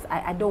divorce.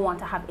 I don't want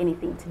to have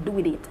anything to do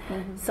with it.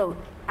 So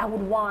I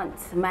would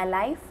want my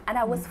life, and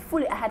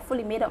I had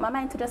fully made up my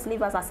mind to just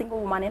live as a single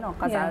woman, you know,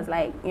 because I was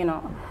like, you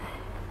know,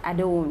 I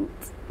don't,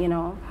 you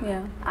know.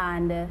 Yeah.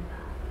 And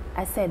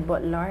I said,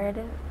 but Lord,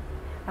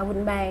 I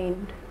wouldn't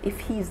mind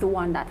if he's the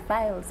one that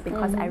files,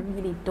 because I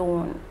really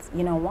don't,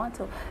 you know, want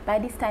to. By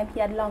this time,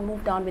 he had long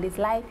moved on with his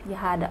life. He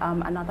had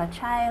another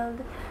child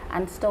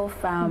and stuff.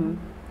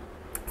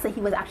 So he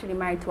was actually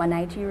married to a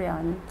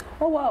Nigerian.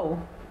 Oh,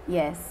 wow.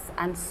 Yes.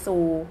 And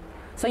so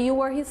you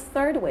were his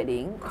third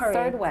wedding, correct,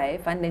 third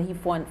wife, and then he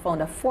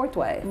found a fourth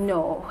wife?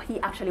 No, he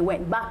actually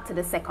went back to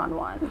the second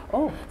one.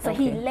 Oh, so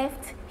okay.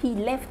 He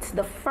left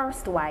the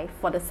first wife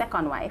for the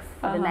second wife,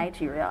 for the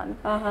Nigerian.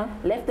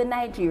 Left the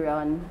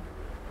Nigerian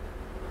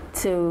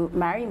to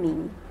marry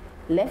me,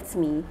 left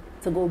me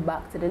to go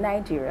back to the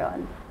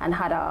Nigerian, and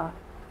had a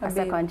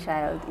second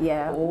child,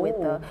 with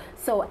the.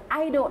 So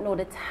I don't know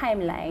the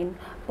timeline,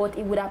 but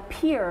it would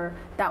appear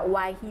that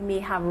why he may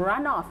have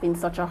run off in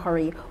such a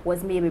hurry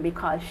was maybe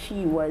because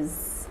she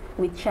was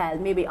with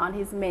child, maybe on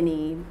his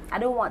many. I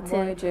don't want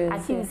to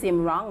accuse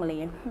him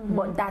wrongly,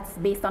 but that's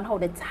based on how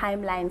the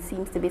timeline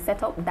seems to be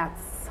set up.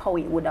 That's how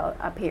it would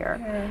appear,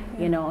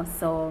 you know.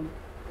 So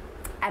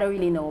I don't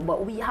really know,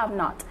 but we have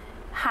not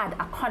had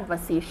a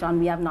conversation.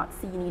 We have not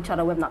seen each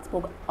other. We have not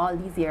spoken all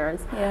these years.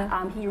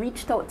 Yeah. He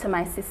reached out to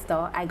my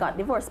sister. I got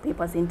divorce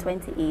papers in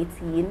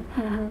 2018.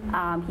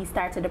 He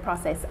started the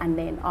process, and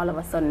then all of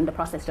a sudden the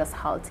process just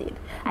halted.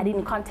 I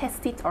didn't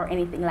contest it or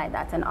anything like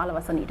that, and all of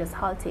a sudden it just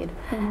halted.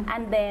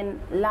 And then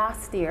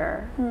last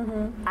year,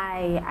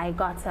 I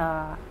got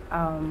a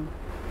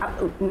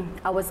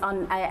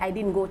I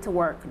didn't go to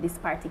work this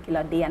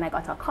particular day, and I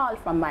got a call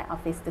from my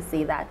office to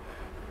say that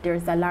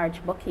there's a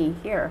large bouquet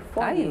here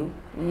for you.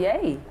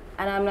 Yay.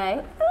 And I'm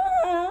like,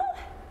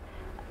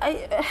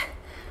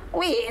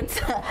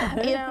 wait.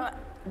 You know,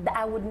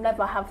 I would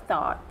never have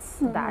thought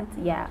that,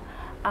 yeah.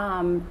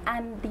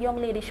 And the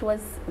young lady, she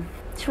was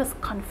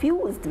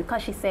confused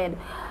because she said,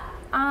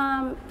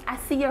 I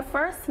see your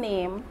first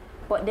name,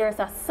 but there's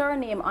a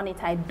surname on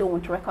it I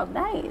don't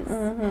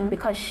recognize,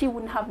 because she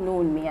wouldn't have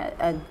known me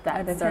as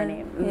that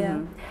surname.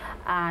 Yeah.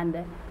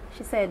 And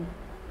she said,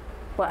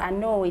 but I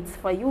know it's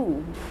for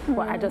you,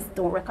 but I just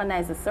don't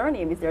recognize the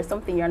surname. Is there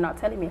something you're not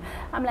telling me?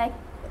 I'm like,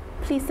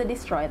 please to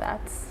destroy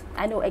that.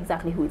 I know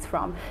exactly who it's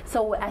from.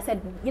 So I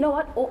said, you know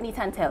what, open it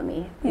and tell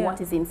me what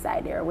is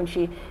inside there. When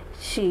she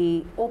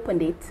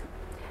opened it,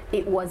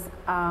 it was,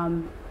 I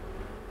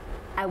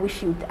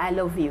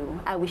love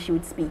you, I wish you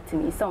would speak to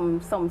me,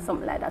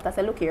 something like that. I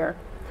said, look here,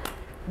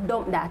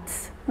 dump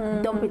that,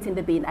 dump it in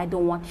the bin, I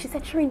don't want. She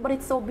said, Sherine, but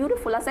it's so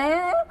beautiful. I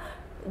said,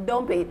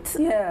 dump it.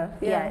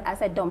 Yeah, I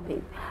said, dump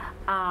it.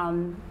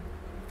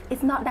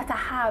 It's not that I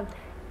have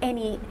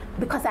any,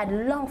 because I'd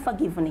long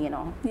forgiven, you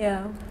know.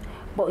 Yeah.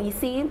 But you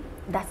see,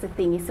 that's the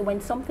thing. You see,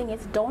 when something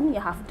is done, you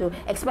have to,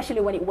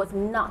 especially when it was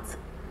not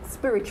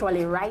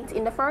spiritually right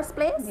in the first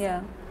place,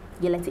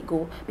 you let it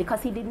go.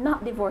 Because he did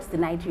not divorce the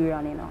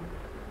Nigerian, you know.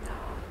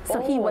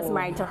 So he was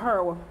married to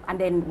her, and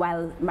then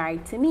while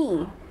married to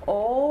me.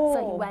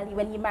 So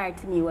when he married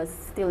to me, he was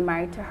still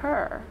married to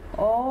her.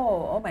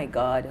 Oh my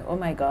God, oh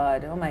my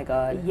God, oh my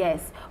God.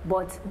 Yes,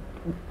 but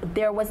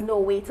there was no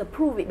way to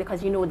prove it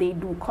because, you know, they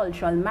do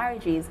cultural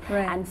marriages.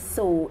 Right. And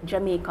so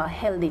Jamaica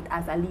held it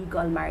as a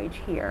legal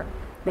marriage here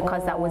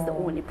because that was the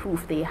only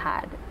proof they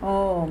had.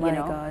 Oh my you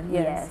know? God,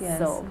 yes.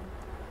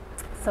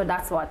 So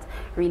that's what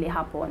really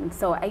happened.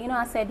 So, you know,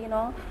 I said, you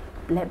know,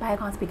 let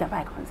bygones be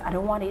bygones. I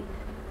don't want it,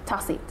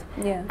 toss it.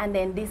 Yeah. And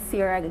then this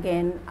year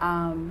again,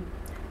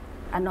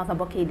 another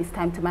bouquet, this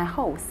time to my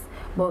house,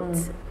 but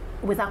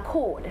with a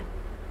code.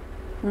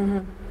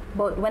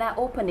 But when I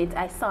opened it,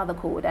 I saw the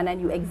code and I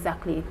knew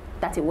exactly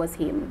that it was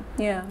him.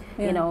 Yeah.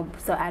 You know,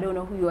 so I don't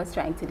know who he was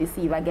trying to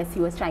deceive. I guess he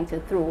was trying to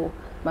throw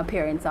my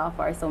parents off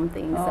or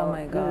something. Oh so,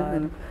 my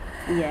God.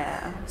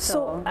 Yeah.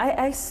 So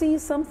I see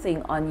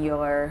something on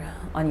your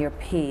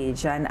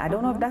page, and I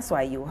don't know if that's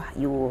why you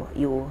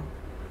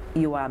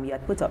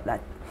had put up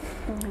that.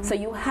 So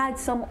you had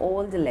some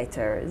old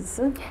letters,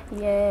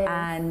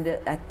 and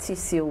a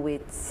tissue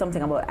with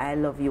something about I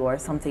love you or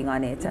something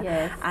on it,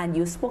 and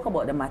you spoke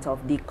about the matter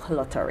of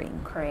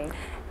decluttering. Correct.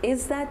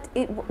 Is that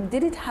it?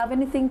 Did it have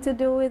anything to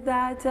do with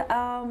that,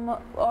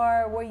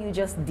 or were you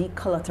just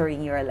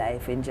decluttering your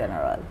life in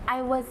general?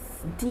 I was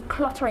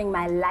decluttering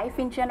my life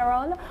in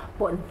general,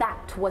 but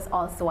that was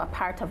also a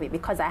part of it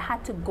because I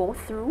had to go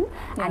through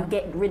and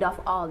get rid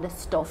of all the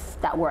stuff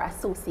that were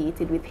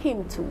associated with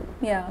him too.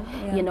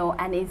 You know,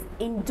 and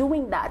in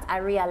doing that, I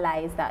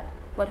realized that,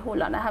 but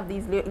hold on, I have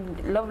these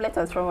love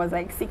letters from when I was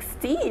like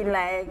 16,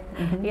 like,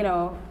 you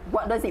know,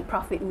 what does it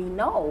profit me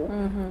now?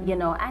 You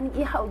know, and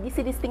you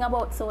see this thing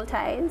about soul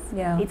ties?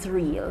 It's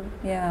real.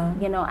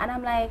 You know, and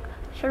I'm like,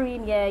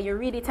 Sherine, you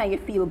read it and you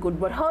feel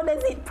good, but how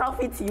does it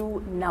profit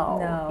you now?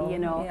 No. You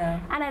know,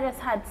 and I just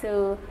had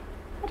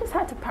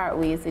to part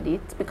ways with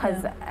it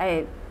because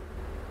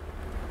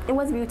it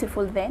was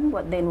beautiful then,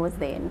 but then was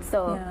then.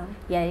 So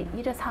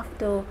you just have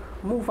to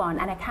move on.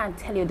 And I can't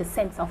tell you the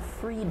sense of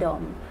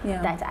freedom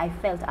that I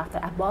felt after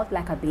I bought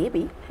like a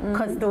baby,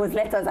 because those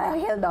letters I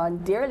held on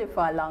dearly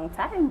for a long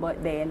time.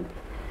 But then,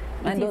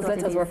 and those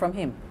letters were from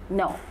him?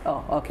 No.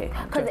 Oh, okay.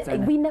 Because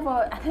we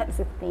never. That's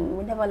the thing.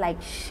 We never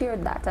like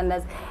shared that, and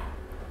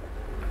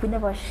we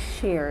never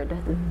shared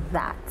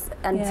that.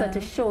 And so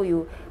to show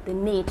you the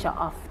nature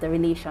of the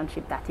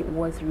relationship that it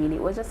was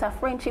just a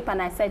friendship.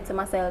 And I said to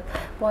myself,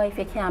 boy, if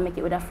you can't make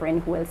it with a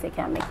friend, who else you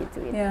can make it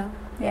with?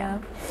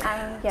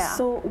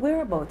 So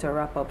we're about to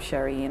wrap up,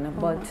 Sherine,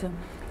 but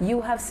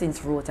you have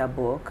since wrote a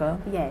book.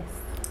 Yes.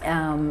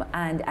 And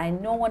I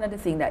know one of the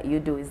things that you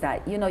do is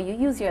that, you know, you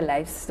use your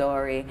life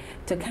story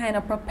to kind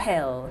of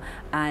propel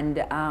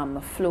and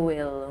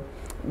fuel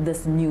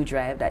this new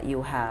drive that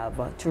you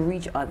have to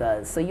reach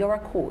others. So you're a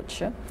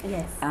coach.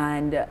 Yes.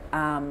 And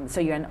so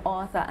you're an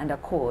author and a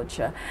coach.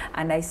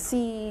 And I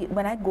see,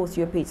 when I go to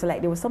your page, so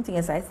like there was something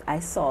else I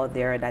saw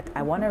there that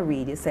I want to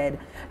read. You said,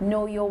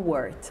 know your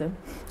worth.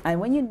 And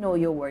when you know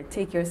your worth,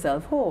 take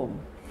yourself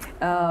home.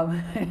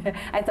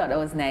 I thought that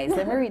was nice.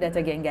 Let me read that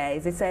again,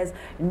 guys. It says,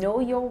 know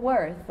your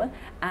worth,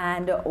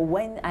 and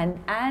when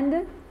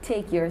and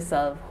take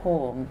yourself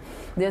home.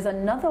 There's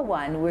another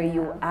one where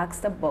you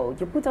asked about,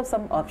 you put up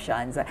some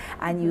options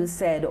and you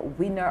said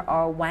winner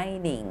or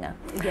whining.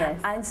 Yes.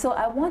 And so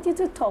I want you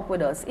to talk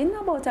with us in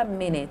about a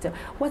minute.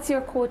 What's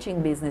your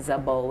coaching business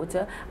about?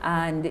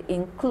 And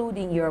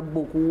including your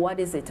book, what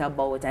is it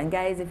about? And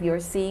guys, if you're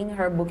seeing,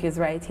 her book is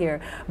right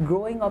here,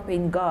 Growing Up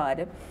in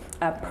God,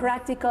 a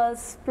practical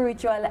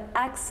spiritual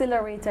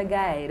accelerator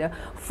guide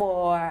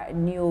for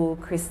new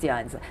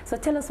Christians. So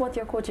tell us what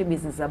your coaching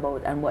business is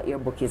about and what your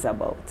book is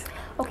about.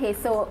 Okay,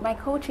 so my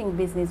coaching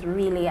business,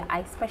 really,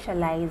 I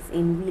specialize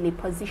in really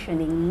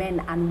positioning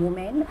men and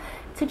women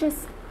to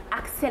just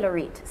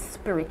accelerate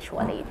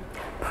spiritually.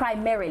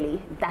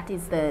 Primarily, that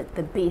is the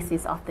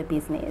basis of the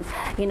business.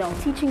 You know,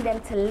 teaching them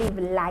to live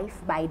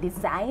life by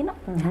design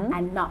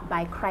and not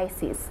by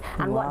crisis.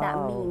 And what that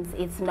means,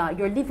 it's not,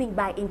 you're living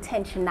by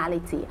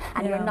intentionality,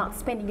 and you're not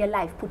spending your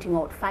life putting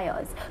out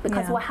fires.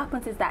 Because what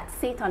happens is that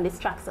Satan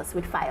distracts us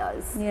with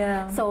fires.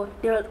 So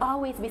there will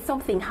always be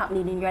something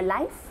happening in your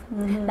life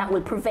that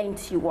will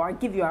prevent you or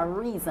give you a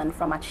reason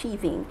from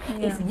achieving.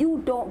 If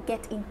you don't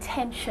get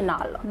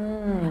intentional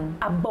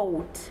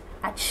about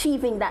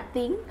achieving that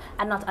thing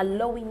and not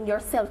allowing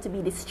yourself to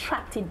be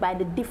distracted by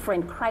the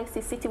different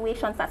crisis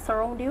situations that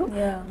surround you,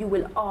 you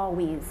will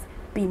always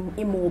be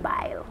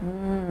immobile.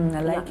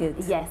 I like it.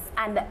 Yes,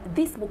 and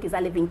this book is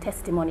a living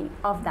testimony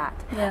of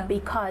that,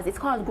 because it's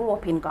called Grow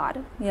Up in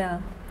God.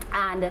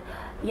 And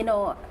you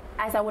know,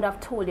 as I would have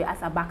told you, as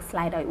a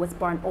backslider, it was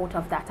born out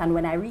of that. And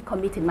when I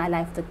recommitted my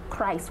life to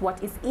Christ,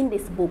 what is in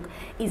this book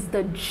is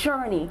the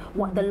journey,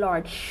 what the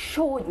Lord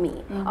showed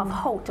me of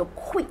how to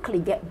quickly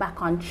get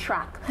back on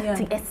track,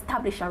 to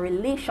establish a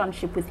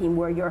relationship with Him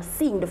where you're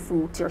seeing the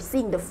fruit,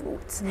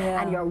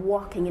 and you're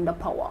walking in the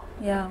power.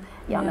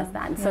 You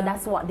understand? So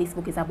that's what this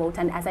book is about.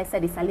 And as I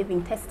said, it's a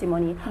living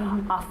testimony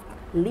of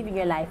living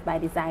your life by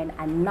design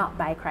and not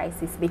by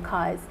crisis,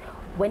 because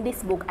when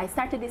this book, I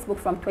started this book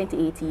from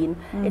 2018,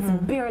 it's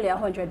barely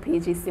 100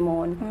 pages,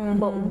 Simone,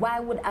 but why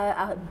would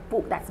a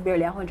book that's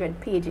barely 100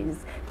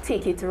 pages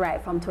take you to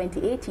write from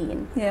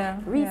 2018?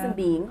 Reason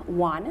being,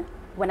 one,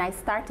 when I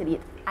started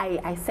it,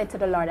 I said to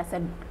the Lord, I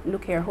said,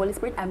 look here, Holy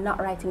Spirit, I'm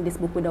not writing this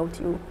book without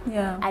you.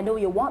 I know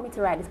you want me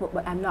to write this book,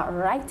 but I'm not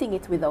writing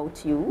it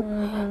without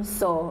you.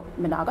 So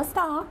I'm not going to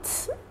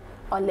start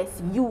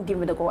unless you give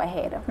me the go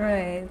ahead.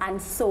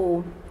 And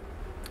so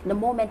the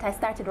moment I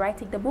started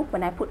writing the book,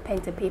 when I put pen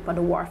to paper,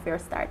 the warfare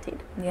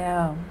started.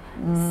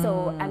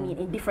 So, I mean,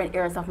 in different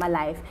areas of my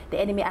life, the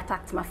enemy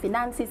attacked my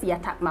finances, he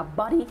attacked my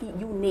body,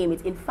 you name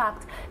it. In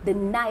fact, the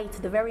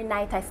very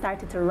night I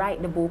started to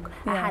write the book,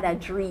 I had a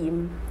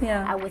dream.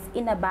 I was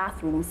in a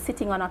bathroom,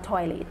 sitting on a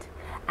toilet,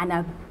 and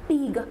a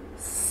big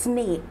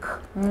snake,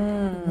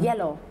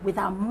 yellow, with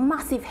a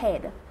massive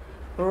head,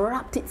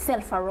 wrapped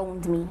itself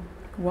around me.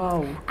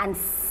 And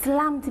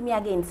slammed me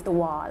against the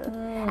wall.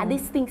 And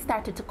this thing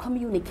started to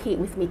communicate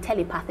with me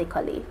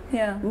telepathically.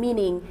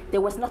 Meaning there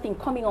was nothing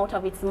coming out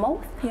of its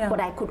mouth, but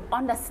I could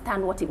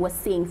understand what it was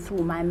saying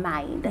through my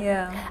mind.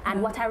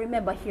 And what I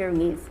remember hearing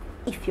is,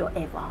 if you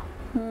ever,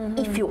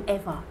 if you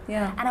ever.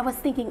 And I was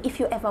thinking, if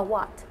you ever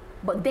what?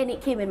 But then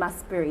it came in my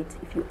spirit,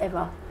 if you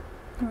ever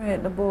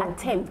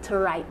attempt to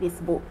write this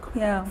book,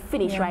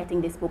 finish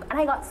writing this book. And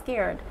I got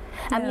scared.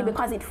 I mean,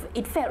 because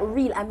it felt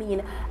real. I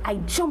mean, I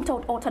jumped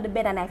out of the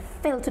bed and I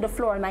fell to the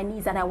floor on my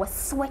knees, and I was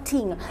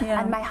sweating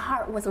and my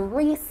heart was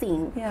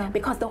racing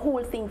because the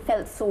whole thing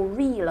felt so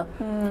real.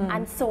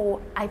 And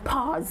so I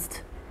paused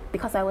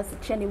because I was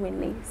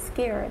genuinely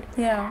scared.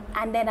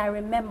 And then I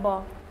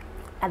remember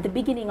at the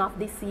beginning of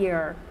this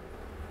year,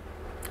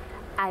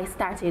 I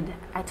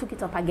took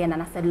it up again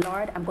and I said,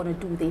 Lord, I'm going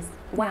to do this.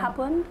 What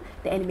happened?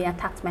 The enemy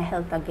attacked my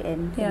health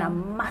again in a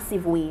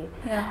massive way.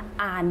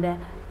 And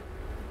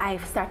I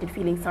started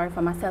feeling sorry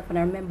for myself. And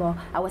I remember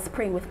I was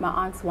praying with my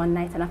aunts one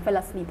night and I fell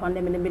asleep on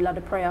them in the middle of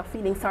the prayer,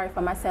 feeling sorry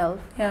for myself.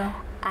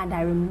 And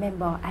I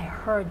remember I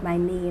heard my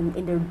name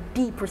in the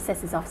deep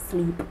recesses of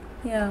sleep.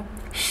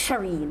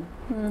 Sherine,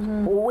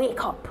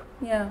 wake up.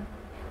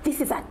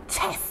 This is a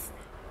test.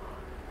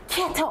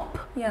 Get up.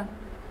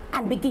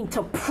 And begin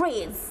to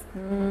praise.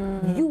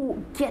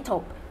 You get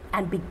up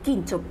and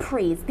begin to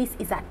praise. This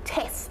is a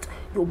test.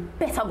 You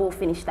better go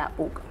finish that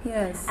book.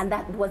 And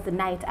that was the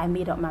night I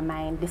made up my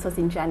mind. This was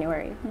in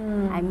January.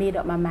 I made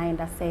up my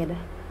mind. I said,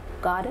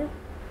 God,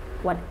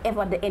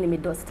 whatever the enemy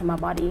does to my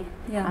body,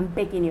 I'm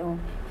begging you.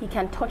 He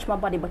can touch my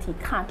body, but he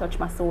can't touch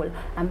my soul.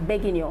 I'm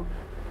begging you,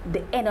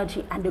 the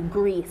energy and the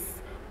grace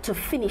to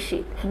finish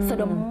it. So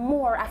the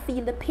more I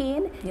feel the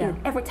pain,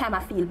 every time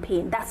I feel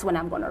pain, that's when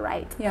I'm going to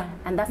write.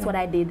 And that's what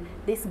I did.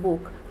 This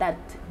book that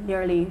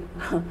nearly,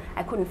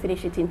 I couldn't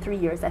finish it in 3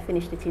 years. I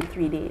finished it in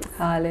 3 days.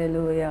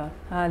 Hallelujah.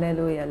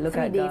 Hallelujah. Look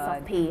at God. 3 days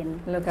of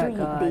pain. Look at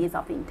God. 3 days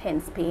of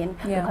intense pain.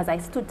 Because I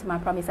stood to my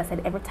promise. I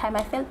said every time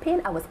I felt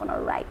pain, I was going to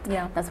write.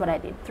 That's what I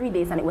did. 3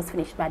 days, and it was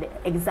finished by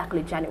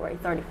exactly January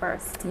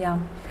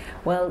 31st.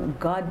 Well,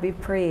 God be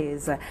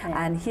praised.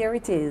 And here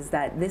it is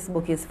that this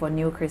book is for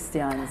new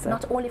Christians.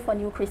 Not only for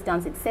new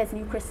Christians, it says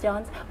new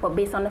Christians, but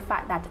based on the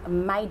fact that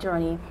my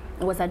journey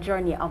was a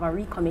journey of a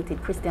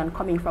recommitted Christian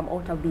coming from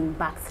out of being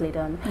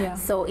backslidden. Yeah.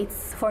 So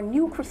it's for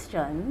new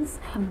Christians,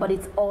 but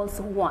it's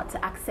also who want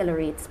to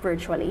accelerate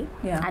spiritually.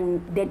 Yeah.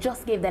 And they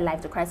just gave their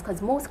life to Christ,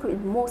 because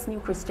most new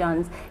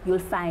Christians, you'll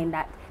find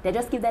that they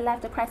just give their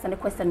life to Christ and the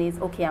question is,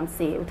 okay, I'm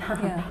saved.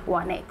 Yeah.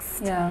 What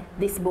next? Yeah.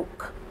 This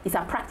book is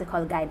a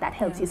practical guide that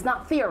helps you. It's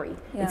not theory.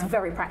 Yeah. It's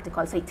very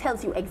practical. So it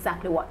tells you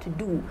exactly what to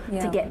do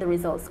Yeah. to get the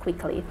results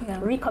quickly. Yeah.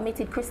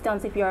 Recommitted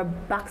Christians, if you're a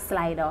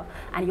backslider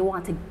and you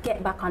want to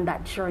get back on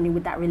that journey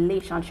with that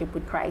relationship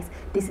with Christ,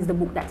 this is the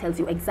book that tells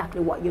you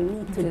exactly what you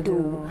need to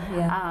do.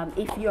 Yeah.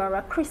 If you're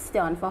a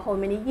Christian for how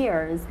many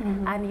years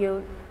and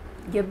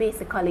you're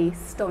basically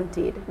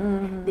stunted,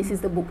 this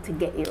is the book to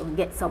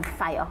get some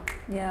fire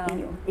in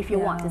you if you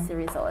want to see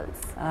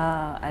results.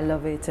 I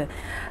love it.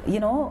 You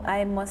know,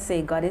 I must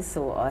say God is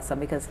so awesome,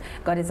 because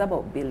God is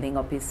about building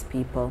up his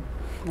people.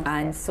 Okay.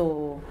 And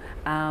so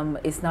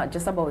it's not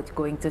just about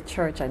going to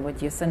church and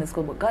with your Sunday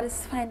school, but God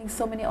is finding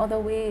so many other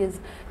ways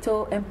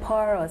to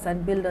empower us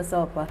and build us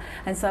up.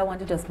 And so I want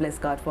to just bless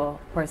God for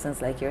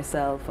persons like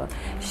yourself.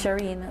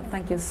 Sherine,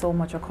 thank you so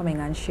much for coming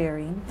and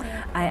sharing.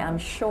 I am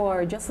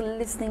sure just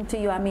listening to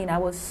you, I mean, I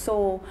was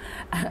so,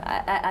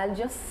 I'll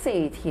just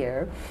say it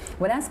here.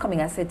 When I was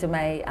coming, I said to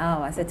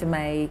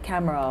my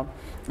camera,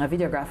 a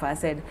videographer, I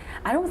said,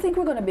 I don't think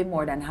we're going to be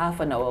more than half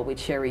an hour with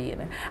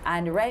Sherine.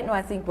 And right now,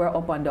 I think we're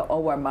up on the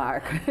hour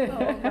mark.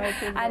 Oh, my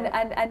goodness.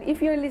 And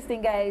if you're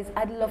listening, guys,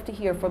 I'd love to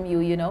hear from you,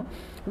 you know.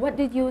 What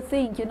did you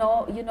think, you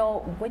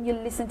know, when you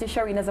listened to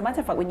Sherine? As a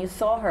matter of fact, when you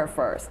saw her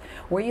first,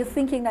 were you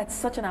thinking that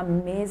such an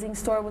amazing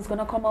story was going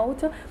to come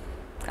out?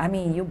 I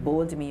mean, you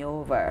bowled me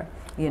over,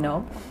 you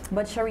know.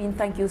 But Sherine,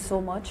 thank you so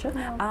much.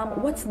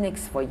 What's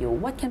next for you?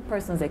 What can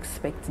persons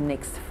expect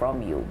next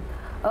from you?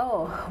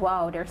 Oh,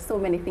 wow, there's so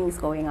many things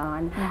going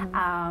on.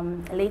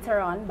 Later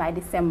on, by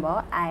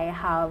December,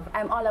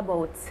 I'm all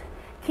about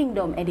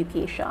kingdom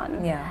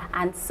education. Yeah.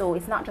 And so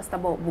it's not just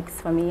about books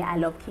for me. I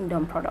love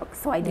kingdom products.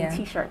 So I do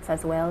t-shirts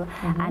as well.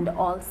 And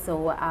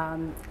also,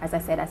 as I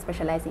said, I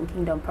specialize in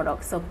kingdom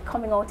products. So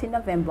coming out in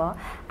November,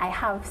 I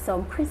have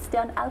some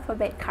Christian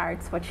alphabet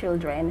cards for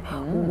children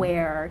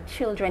where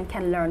children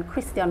can learn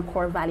Christian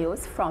core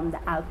values from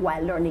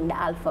while learning the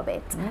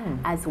alphabet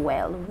as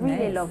well.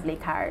 Really lovely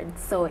cards.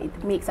 So it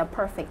makes a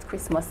perfect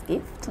Christmas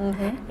gift,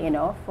 you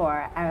know,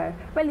 for a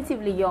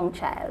relatively young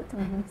child.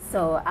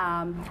 So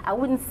I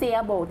wouldn't say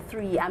about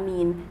 3, I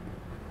mean,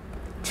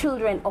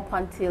 children up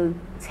until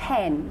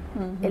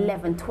 10,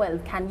 11,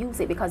 12 can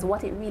use it, because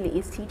what it really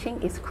is teaching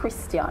is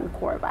Christian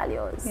core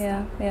values.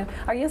 Yeah, yeah.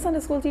 Are you a Sunday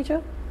school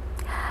teacher?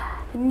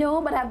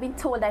 No, but I've been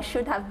told I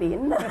should have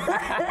been.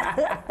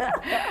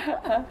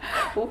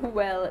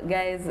 Well,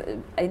 guys,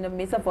 in the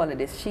midst of all of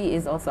this, she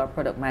is also a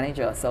product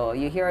manager. So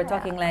you hear her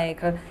talking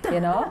like, you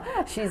know,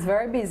 she's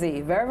very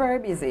busy, very, very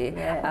busy.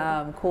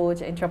 Yeah.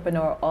 Coach,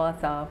 entrepreneur,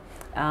 author,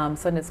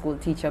 Sunday school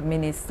teacher,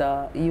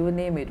 minister, you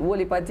name it, whole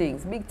heap of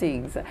things, big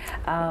things.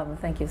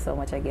 Thank you so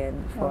much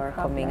again for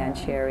coming and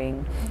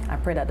sharing. I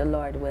pray that the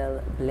Lord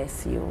will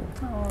bless you.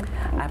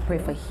 I pray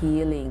for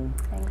healing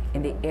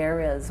in the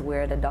areas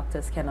where the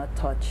doctors cannot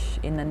touch,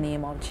 in the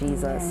name of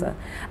Jesus.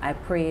 I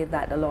pray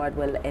that the Lord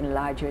will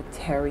enlarge your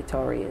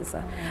territories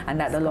and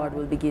that the Lord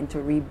will begin to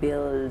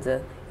rebuild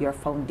your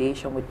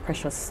foundation with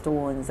precious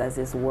stones, as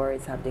his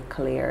words have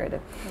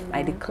declared.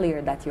 I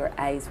declare that your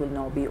eyes will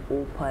now be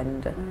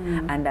opened,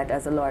 and that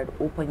as the Lord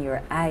open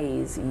your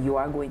eyes, you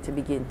are going to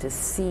begin to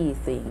see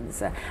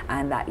things,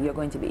 and that you're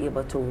going to be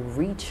able to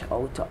reach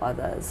out to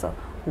others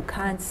who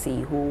can't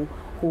see, who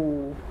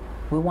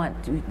we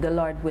want to,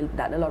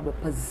 that the Lord will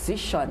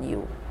position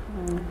you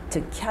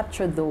to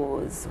capture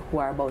those who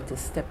are about to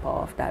step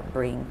off that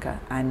brink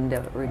and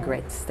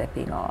regret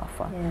stepping off.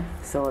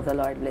 So the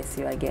Lord bless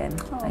you again.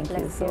 Thank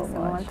you so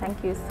much.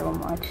 Thank you so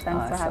much.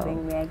 Thanks for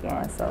having me again.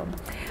 Awesome.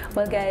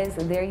 Well, guys,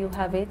 there you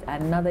have it.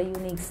 Another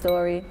unique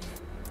story.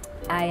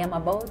 I am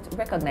about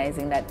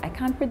recognizing that I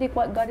can't predict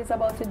what God is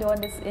about to do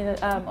on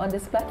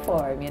this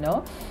platform, you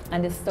know,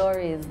 and the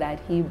stories that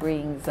he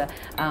brings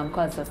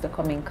cause us to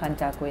come in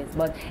contact with.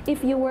 But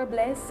if you were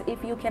blessed,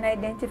 if you can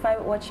identify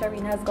with what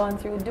Sherine has gone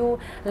through, do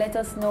let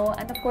us know.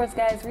 And of course,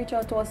 guys, reach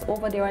out to us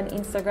over there on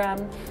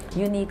Instagram,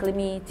 Uniquely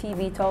Me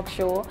TV Talk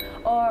Show,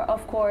 or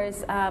of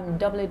course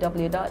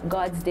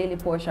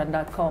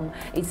www.godsdailyportion.com.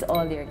 It's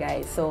all there,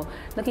 guys. So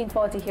looking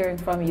forward to hearing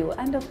from you.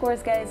 And of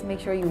course, guys, make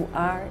sure you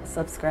are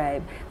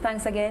subscribed.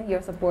 Thanks again.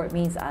 Your support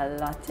means a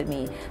lot to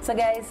me. So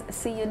guys,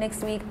 see you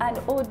next week. And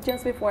oh,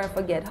 just before I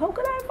forget, how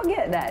could I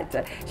forget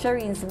that?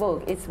 Sherine's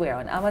book, it's where,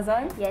 on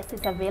Amazon? Yes,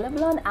 it's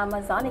available on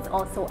Amazon. It's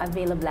also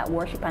available at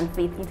Worship and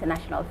Faith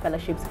International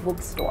Fellowship's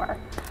bookstore.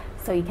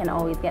 So you can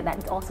always get that.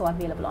 It's also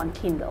available on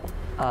Kindle.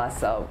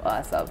 Awesome,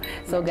 awesome.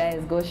 So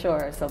guys, go show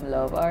her some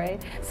love, all right?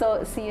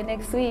 So see you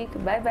next week.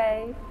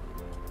 Bye-bye.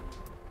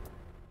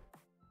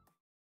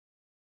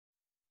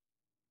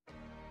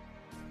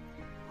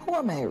 Who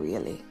am I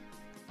really?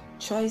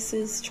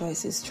 Choices,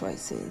 choices,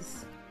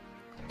 choices.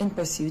 In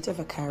pursuit of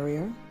a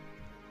career?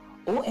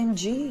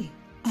 OMG,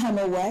 I'm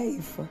a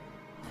wife.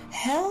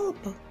 Help,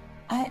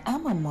 I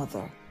am a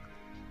mother.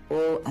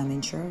 Oh, I'm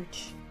in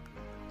church.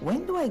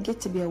 When do I get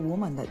to be a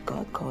woman that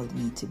God called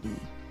me to be?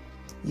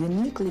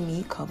 Uniquely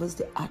Me covers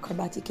the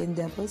acrobatic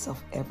endeavors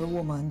of every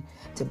woman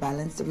to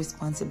balance the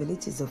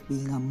responsibilities of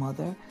being a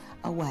mother,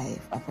 a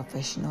wife, a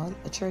professional,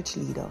 a church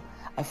leader,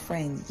 a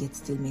friend, yet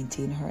still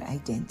maintain her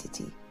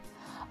identity.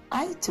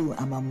 I too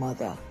am a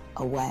mother,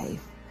 a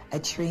wife, a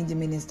trained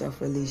minister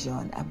of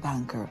religion, a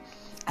banker,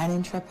 an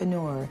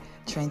entrepreneur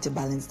trying to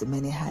balance the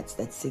many hats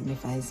that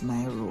signifies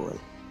my role.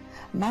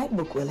 My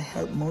book will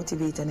help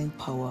motivate and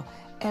empower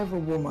every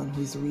woman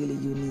who is really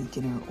unique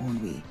in her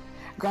own way.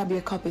 Grab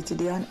your copy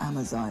today on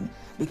Amazon,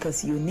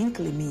 because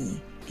Uniquely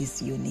Me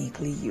is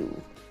uniquely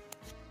you.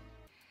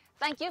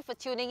 Thank you for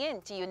tuning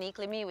in to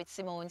Uniquely Me with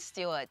Simone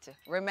Stewart.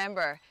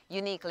 Remember,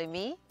 Uniquely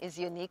Me is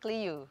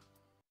uniquely you.